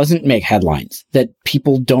that doesn't make headlines, that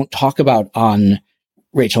people don't talk about on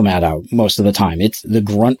Rachel Maddow most of the time. It's the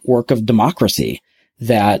grunt work of democracy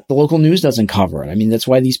that the local news doesn't cover. I mean, that's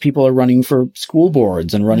why these people are running for school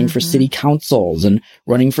boards and running for city councils and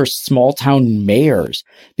running for small town mayors,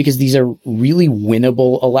 because these are really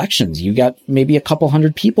winnable elections. You got maybe a couple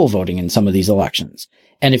hundred people voting in some of these elections.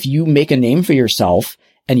 And if you make a name for yourself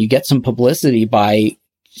and you get some publicity by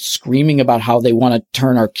screaming about how they want to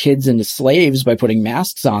turn our kids into slaves by putting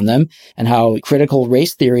masks on them and how critical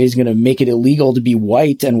race theory is going to make it illegal to be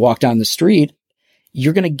white and walk down the street,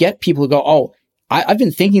 you're going to get people who go, oh, I've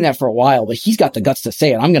been thinking that for a while, but he's got the guts to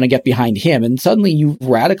say it. I'm going to get behind him. And suddenly you've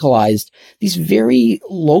radicalized these very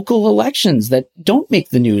local elections that don't make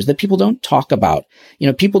the news, that people don't talk about. You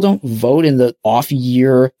know, people don't vote in the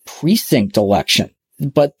off-year precinct election.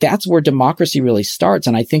 But that's where democracy really starts.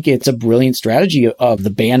 And I think it's a brilliant strategy of the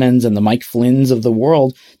Bannons and the Mike Flynn's of the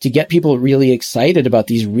world to get people really excited about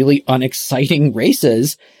these really unexciting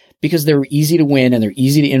races, because they're easy to win and they're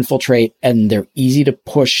easy to infiltrate and they're easy to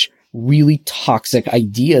push really toxic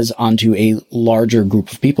ideas onto a larger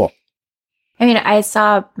group of people. I mean, I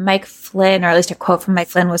saw Mike Flynn, or at least a quote from Mike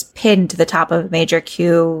Flynn, was pinned to the top of a major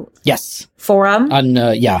Q forum. On,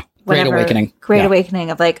 Great Awakening. Great Awakening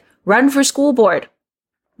of like, run for school board.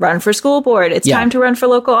 Run for school board. It's time to run for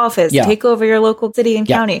local office. Take over your local city and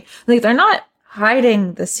county. Like, they're not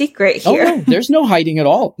hiding the secret here. Oh, no, there's no hiding at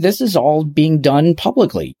all. This is all being done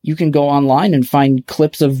publicly. You can go online and find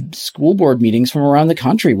clips of school board meetings from around the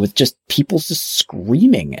country with just people just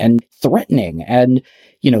screaming and threatening and,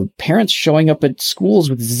 you know, parents showing up at schools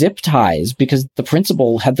with zip ties because the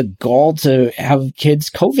principal had the gall to have kids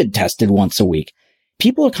COVID tested once a week.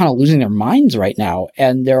 People are kind of losing their minds right now.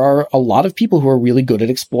 And there are a lot of people who are really good at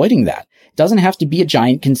exploiting that. It doesn't have to be a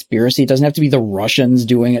giant conspiracy. It doesn't have to be the Russians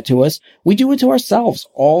doing it to us. We do it to ourselves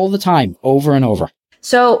all the time, over and over.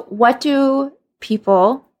 So what do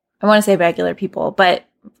people, I want to say regular people, but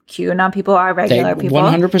QAnon people are regular people.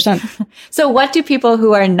 100%. So what do people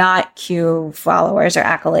who are not Q followers or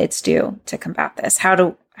acolytes do to combat this? How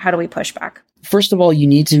do we push back? First of all, you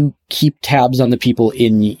need to keep tabs on the people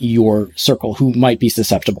in your circle who might be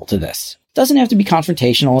susceptible to this. It doesn't have to be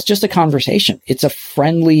confrontational. It's just a conversation. It's a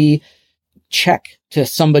friendly check to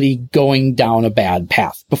somebody going down a bad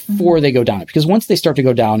path before they go down it. Because once they start to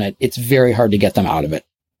go down it, it's very hard to get them out of it.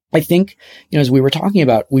 I think, you know, as we were talking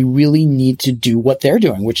about, we really need to do what they're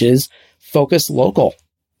doing, which is focus local.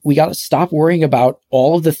 We got to stop worrying about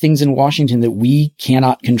all of the things in Washington that we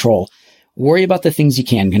cannot control. Worry about the things you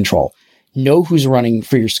can control. Know who's running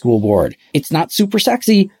for your school board. It's not super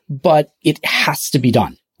sexy, but it has to be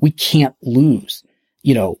done. We can't lose.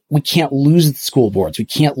 You know, we can't lose the school boards. We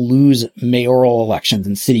can't lose mayoral elections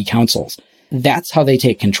and city councils. That's how they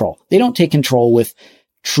take control. They don't take control with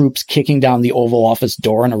troops kicking down the Oval Office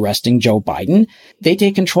door and arresting Joe Biden. They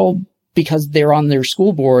take control because they're on their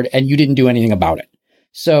school board and you didn't do anything about it.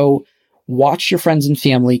 So watch your friends and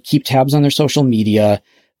family, keep tabs on their social media,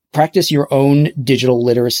 practice your own digital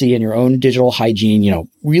literacy and your own digital hygiene. You know,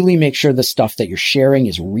 really make sure the stuff that you're sharing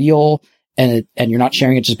is real and you're not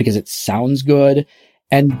sharing it just because it sounds good,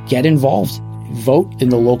 and get involved. Vote in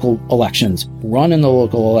the local elections, run in the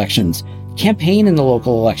local elections, campaign in the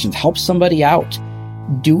local elections, help somebody out.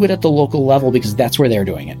 Do it at the local level because that's where they're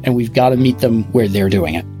doing it. And we've got to meet them where they're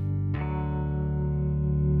doing it.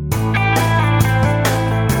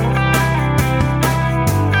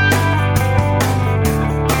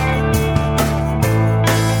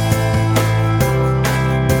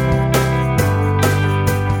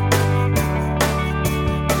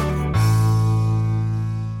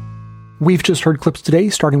 We've just heard clips today,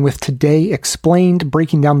 starting with Today Explained,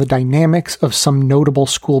 breaking down the dynamics of some notable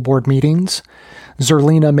school board meetings.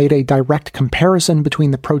 Zerlina made a direct comparison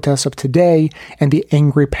between the protests of today and the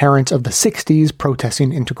angry parents of the 60s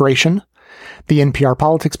protesting integration. The NPR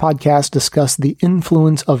Politics podcast discussed the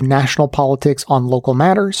influence of national politics on local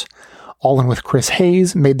matters. All In with Chris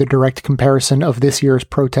Hayes made the direct comparison of this year's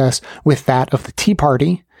protest with that of the Tea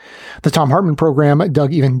Party. The Thom Hartmann program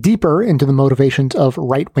dug even deeper into the motivations of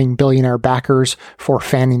right-wing billionaire backers for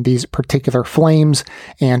fanning these particular flames,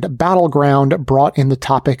 and Battleground brought in the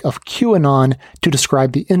topic of QAnon to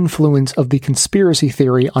describe the influence of the conspiracy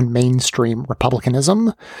theory on mainstream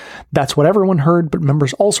Republicanism. That's what everyone heard, but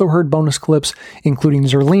members also heard bonus clips, including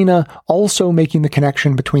Zerlina also making the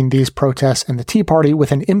connection between these protests and the Tea Party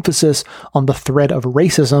with an emphasis on the thread of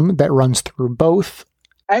racism that runs through both.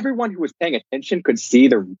 Everyone who was paying attention could see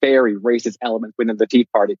the very racist elements within the Tea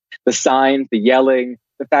Party. The signs, the yelling,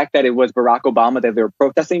 the fact that it was Barack Obama that they were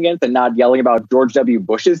protesting against and not yelling about George W.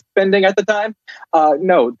 Bush's spending at the time.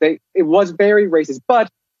 It was very racist. But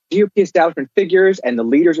GOP establishment figures and the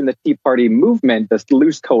leaders in the Tea Party movement, this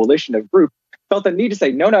loose coalition of groups, felt the need to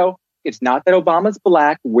say, no, it's not that Obama's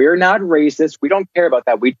black. We're not racist. We don't care about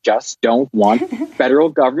that. We just don't want federal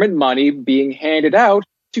government money being handed out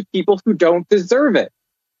to people who don't deserve it.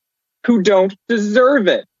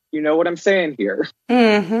 You know what I'm saying here.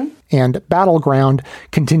 Mm-hmm. And Battleground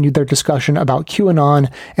continued their discussion about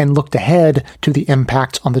QAnon and looked ahead to the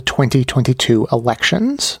impact on the 2022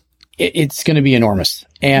 elections. It's going to be enormous.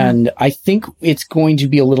 And I think it's going to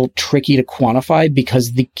be a little tricky to quantify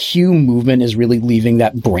because the Q movement is really leaving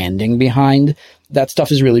that branding behind. That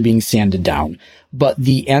stuff is really being sanded down. But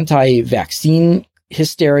the anti-vaccine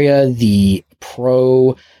hysteria, the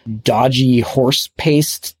pro-dodgy horse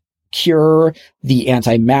paste cure, the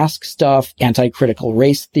anti-mask stuff, anti-critical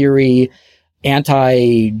race theory,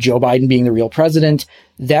 anti-Joe Biden being the real president,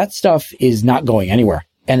 that stuff is not going anywhere.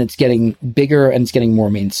 And it's getting bigger and it's getting more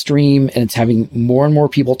mainstream and it's having more and more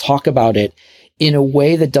people talk about it in a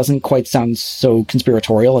way that doesn't quite sound so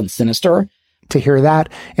conspiratorial and sinister. To hear that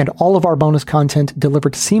and all of our bonus content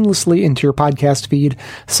delivered seamlessly into your podcast feed,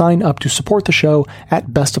 sign up to support the show at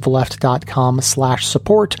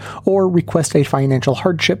bestoftheleft.com/support or request a financial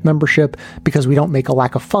hardship membership because we don't make a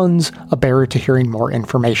lack of funds a barrier to hearing more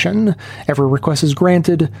information. Every request is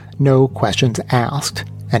granted, no questions asked.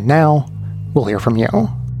 And now, we'll hear from you.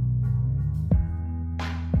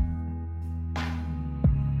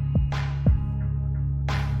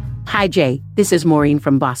 Hi, Jay. This is Maureen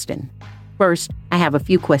from Boston. First, I have a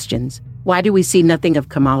few questions. Why do we see nothing of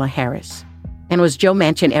Kamala Harris? And was Joe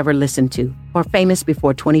Manchin ever listened to or famous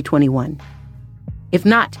before 2021? If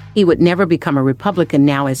not, he would never become a Republican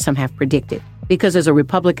now, as some have predicted, because as a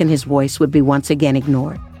Republican, his voice would be once again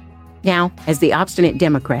ignored. Now, as the obstinate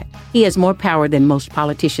Democrat, he has more power than most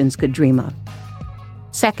politicians could dream of.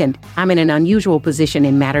 Second, I'm in an unusual position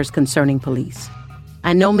in matters concerning police.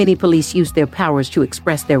 I know many police use their powers to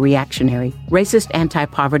express their reactionary, racist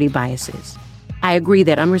anti-poverty biases. I agree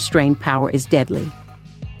that unrestrained power is deadly.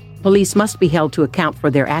 Police must be held to account for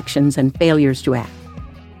their actions and failures to act.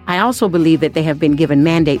 I also believe that they have been given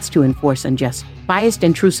mandates to enforce unjust, biased,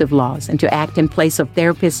 intrusive laws and to act in place of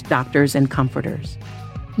therapists, doctors, and comforters.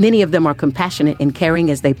 Many of them are compassionate and caring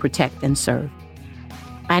as they protect and serve.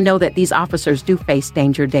 I know that these officers do face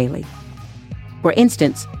danger daily. For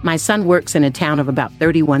instance, my son works in a town of about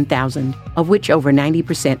 31,000, of which over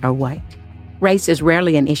 90% are white. Race is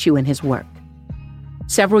rarely an issue in his work.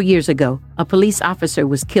 Several years ago, a police officer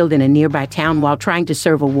was killed in a nearby town while trying to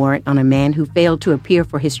serve a warrant on a man who failed to appear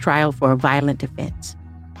for his trial for a violent offense.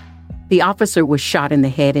 The officer was shot in the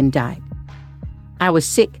head and died. I was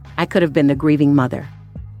sick. I could have been the grieving mother.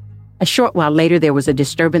 A short while later, there was a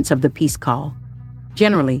disturbance of the peace call.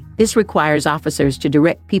 Generally, this requires officers to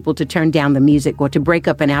direct people to turn down the music or to break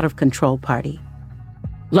up an out-of-control party.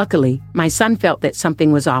 Luckily, my son felt that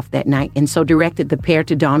something was off that night and so directed the pair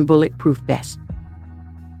to don bulletproof vests.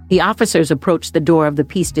 The officers approached the door of the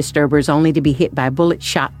peace disturbers only to be hit by a bullet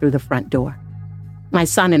shot through the front door. My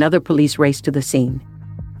son and other police raced to the scene.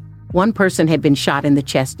 One person had been shot in the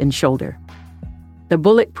chest and shoulder. The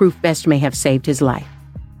bulletproof vest may have saved his life.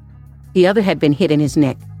 The other had been hit in his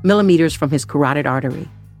neck, millimeters from his carotid artery.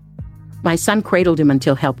 My son cradled him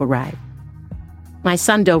until help arrived. My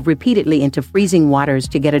son dove repeatedly into freezing waters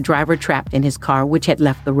to get a driver trapped in his car, which had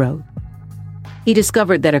left the road. He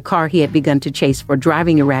discovered that a car he had begun to chase for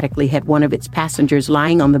driving erratically had one of its passengers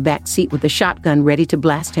lying on the back seat with a shotgun ready to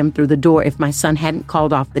blast him through the door if my son hadn't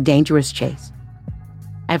called off the dangerous chase.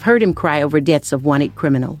 I've heard him cry over deaths of wanted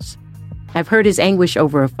criminals. I've heard his anguish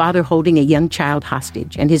over a father holding a young child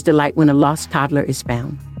hostage and his delight when a lost toddler is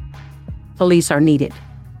found. Police are needed.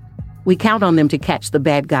 We count on them to catch the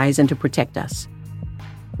bad guys and to protect us.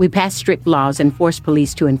 We pass strict laws and force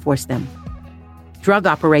police to enforce them. Drug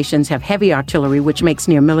operations have heavy artillery, which makes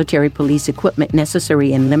near-military police equipment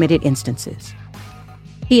necessary in limited instances.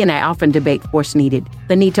 He and I often debate force needed,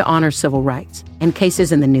 the need to honor civil rights, and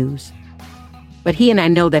cases in the news. But he and I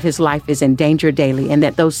know that his life is in danger daily and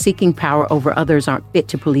that those seeking power over others aren't fit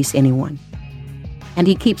to police anyone. And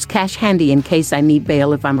he keeps cash handy in case I need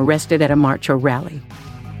bail if I'm arrested at a march or rally.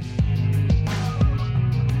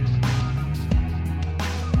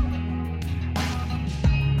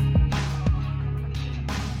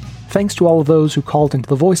 Thanks to all of those who called into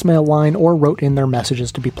the voicemail line or wrote in their messages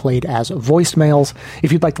to be played as voicemails.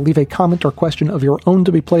 If you'd like to leave a comment or question of your own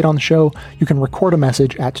to be played on the show, you can record a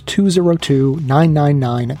message at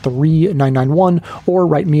 202-999-3991 or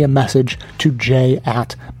write me a message to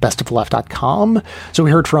j@bestofleft.com. So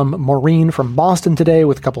we heard from Maureen from Boston today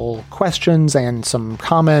with a couple questions and some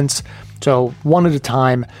comments. So one at a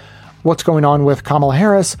time. What's going on with Kamala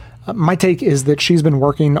Harris? My take is that she's been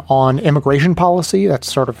working on immigration policy.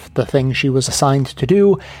 That's sort of the thing she was assigned to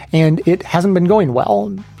do, and it hasn't been going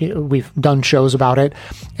well. We've done shows about it,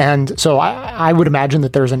 and so I would imagine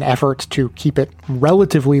that there's an effort to keep it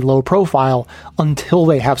relatively low profile until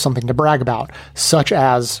they have something to brag about, such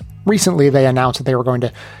as recently they announced that they were going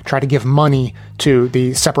to try to give money to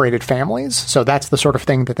the separated families. So that's the sort of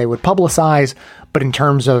thing that they would publicize, but in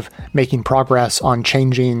terms of making progress on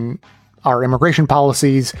changing our immigration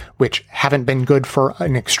policies, which haven't been good for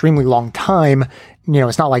an extremely long time.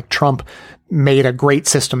 It's not like Trump made a great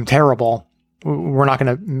system terrible. We're not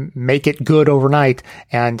going to make it good overnight.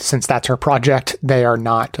 And since that's her project, they are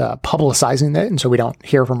not publicizing it. And so we don't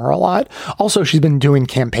hear from her a lot. Also, she's been doing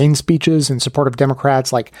campaign speeches in support of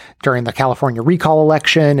Democrats, like during the California recall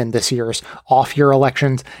election and this year's off-year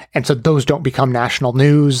elections. And so those don't become national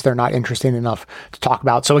news. They're not interesting enough to talk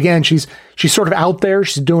about. So again, she's sort of out there.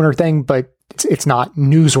 She's doing her thing, but it's not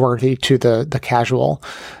newsworthy to the casual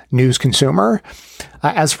news consumer.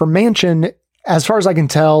 As for Manchin, as far as I can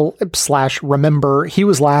tell / remember, he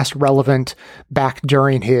was last relevant back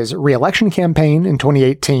during his re-election campaign in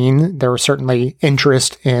 2018. There was certainly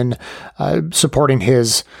interest in supporting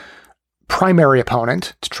his primary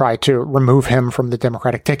opponent to try to remove him from the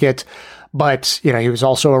Democratic ticket. But, he was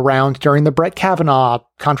also around during the Brett Kavanaugh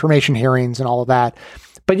confirmation hearings and all of that.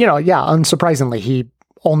 But, unsurprisingly, he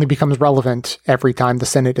only becomes relevant every time the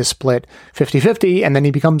Senate is split 50-50, and then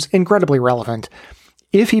he becomes incredibly relevant.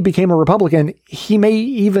 If he became a Republican, he may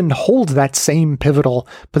even hold that same pivotal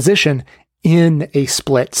position in a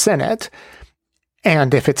split Senate.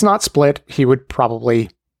 And if it's not split, he would probably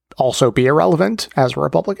also be irrelevant as a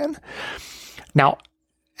Republican. Now,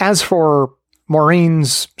 as for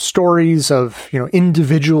Maureen's stories of,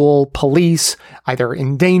 individual police either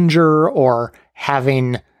in danger or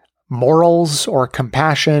having morals or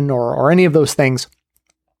compassion or any of those things,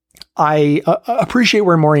 I appreciate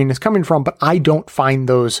where Maureen is coming from, but I don't find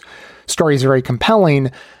those stories very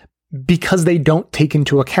compelling because they don't take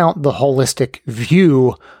into account the holistic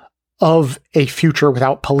view of a future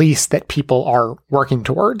without police that people are working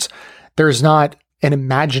towards. There's not an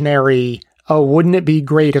imaginary, wouldn't it be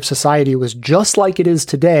great if society was just like it is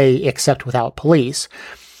today, except without police?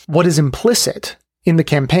 What is implicit in the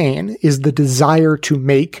campaign is the desire to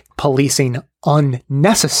make policing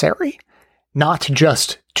unnecessary, not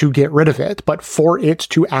just to get rid of it, but for it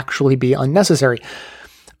to actually be unnecessary.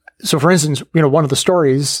 So, for instance, one of the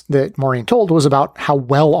stories that Maureen told was about how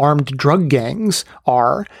well-armed drug gangs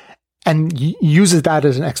are, and uses that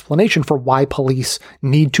as an explanation for why police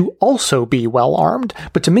need to also be well-armed.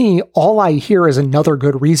 But to me, all I hear is another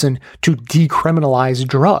good reason to decriminalize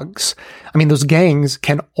drugs. I mean, those gangs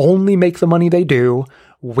can only make the money they do,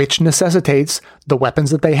 which necessitates the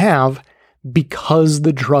weapons that they have, because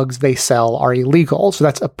the drugs they sell are illegal. So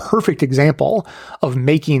that's a perfect example of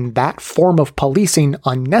making that form of policing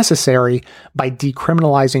unnecessary by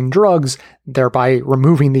decriminalizing drugs, thereby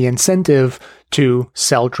removing the incentive to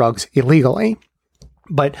sell drugs illegally.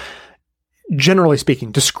 But generally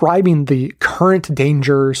speaking, describing the current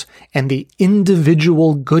dangers and the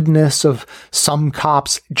individual goodness of some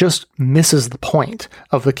cops just misses the point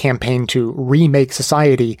of the campaign to remake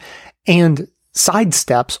society and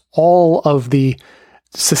sidesteps all of the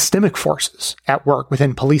systemic forces at work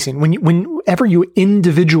within policing. Whenever you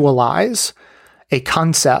individualize a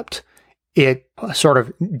concept, it sort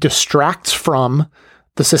of distracts from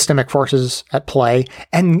the systemic forces at play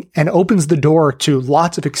and opens the door to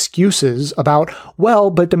lots of excuses about,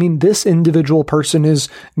 this individual person is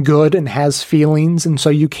good and has feelings, and so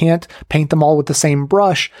you can't paint them all with the same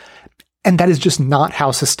brush. And that is just not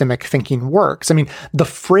how systemic thinking works. I mean, the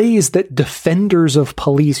phrase that defenders of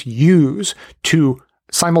police use to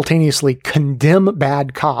simultaneously condemn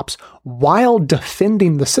bad cops while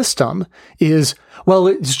defending the system is,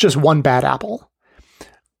 it's just one bad apple.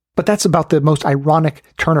 But that's about the most ironic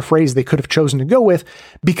turn of phrase they could have chosen to go with,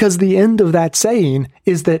 because the end of that saying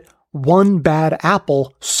is that one bad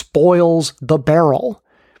apple spoils the barrel.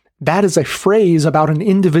 That is a phrase about an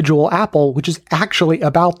individual apple, which is actually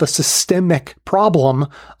about the systemic problem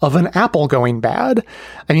of an apple going bad.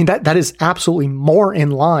 I mean, that is absolutely more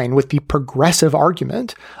in line with the progressive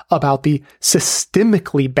argument about the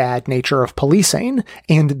systemically bad nature of policing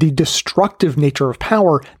and the destructive nature of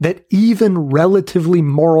power that even relatively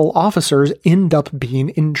moral officers end up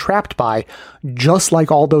being entrapped by, just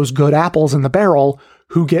like all those good apples in the barrel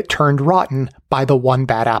who get turned rotten by the one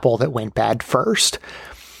bad apple that went bad first.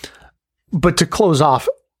 But to close off,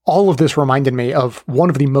 all of this reminded me of one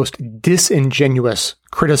of the most disingenuous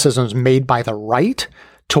criticisms made by the right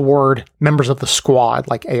toward members of the Squad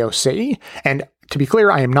like AOC. And to be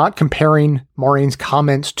clear, I am not comparing Maureen's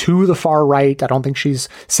comments to the far right. I don't think she's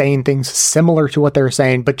saying things similar to what they're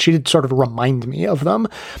saying, but she did sort of remind me of them.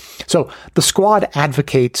 So the Squad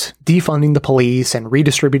advocates defunding the police and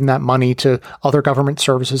redistributing that money to other government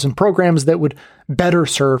services and programs that would better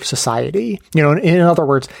serve society. You know, in other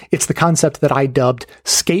words, it's the concept that I dubbed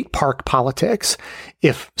skate park politics.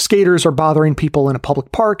 If skaters are bothering people in a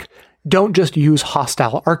public park, don't just use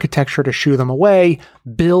hostile architecture to shoo them away.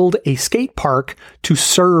 Build a skate park to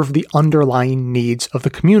serve the underlying needs of the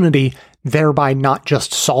community, thereby not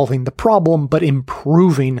just solving the problem, but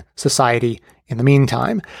improving society in the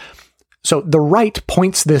meantime. So the right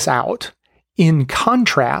points this out in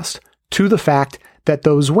contrast to the fact that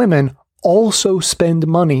those women also spend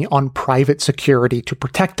money on private security to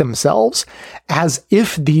protect themselves, as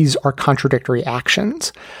if these are contradictory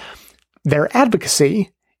actions. Their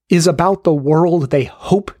advocacy is about the world they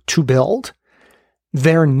hope to build.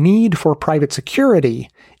 Their need for private security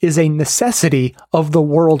is a necessity of the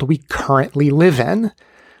world we currently live in,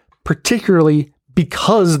 particularly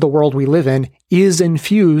because the world we live in is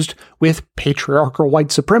infused with patriarchal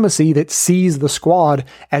white supremacy that sees the Squad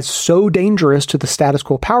as so dangerous to the status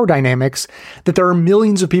quo power dynamics that there are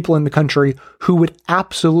millions of people in the country who would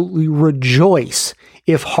absolutely rejoice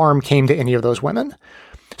if harm came to any of those women.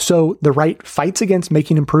 So the right fights against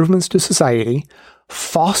making improvements to society,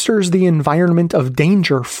 fosters the environment of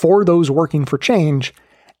danger for those working for change,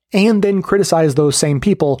 and then criticize those same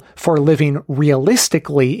people for living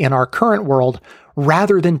realistically in our current world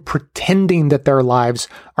rather than pretending that their lives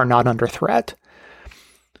are not under threat.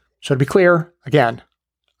 So to be clear, again,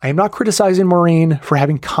 I am not criticizing Maureen for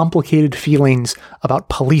having complicated feelings about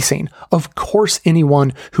policing. Of course,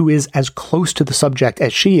 anyone who is as close to the subject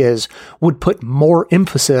as she is would put more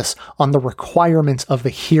emphasis on the requirements of the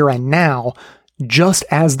here and now, just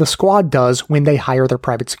as the Squad does when they hire their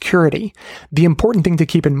private security. The important thing to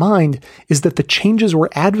keep in mind is that the changes we're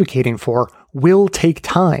advocating for will take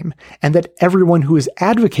time, and that everyone who is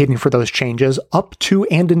advocating for those changes, up to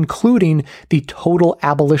and including the total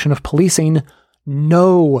abolition of policing,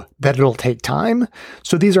 know that it'll take time.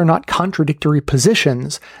 So these are not contradictory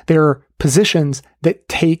positions. They're positions that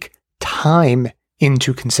take time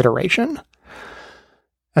into consideration.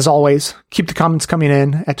 As always, keep the comments coming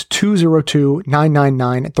in at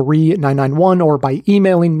 202-999-3991 or by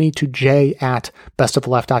emailing me to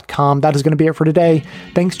j@bestoftheleft.com. That is going to be it for today.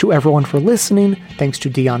 Thanks to everyone for listening. Thanks to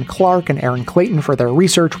Dion Clark and Aaron Clayton for their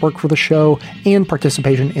research work for the show and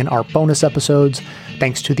participation in our bonus episodes.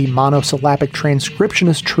 Thanks to the monosyllabic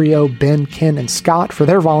transcriptionist trio, Ben, Ken, and Scott, for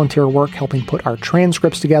their volunteer work helping put our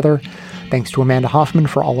transcripts together. Thanks to Amanda Hoffman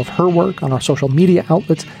for all of her work on our social media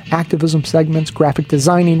outlets, activism segments, graphic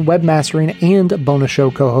designing, webmastering, and bonus show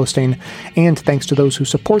co-hosting. And thanks to those who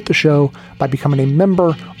support the show by becoming a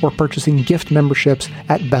member or purchasing gift memberships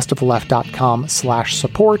at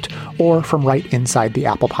bestoftheleft.com/support or from right inside the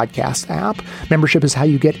Apple Podcast app. Membership is how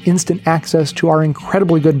you get instant access to our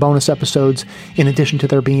incredibly good bonus episodes, in addition to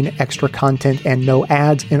there being extra content and no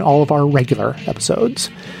ads in all of our regular episodes.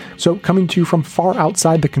 So coming to you from far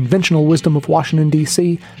outside the conventional wisdom of Washington,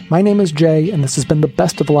 D.C., my name is Jay, and this has been the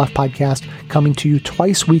Best of the Left podcast, coming to you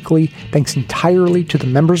twice weekly, thanks entirely to the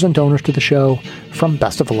members and donors to the show from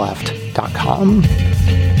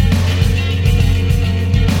bestoftheleft.com.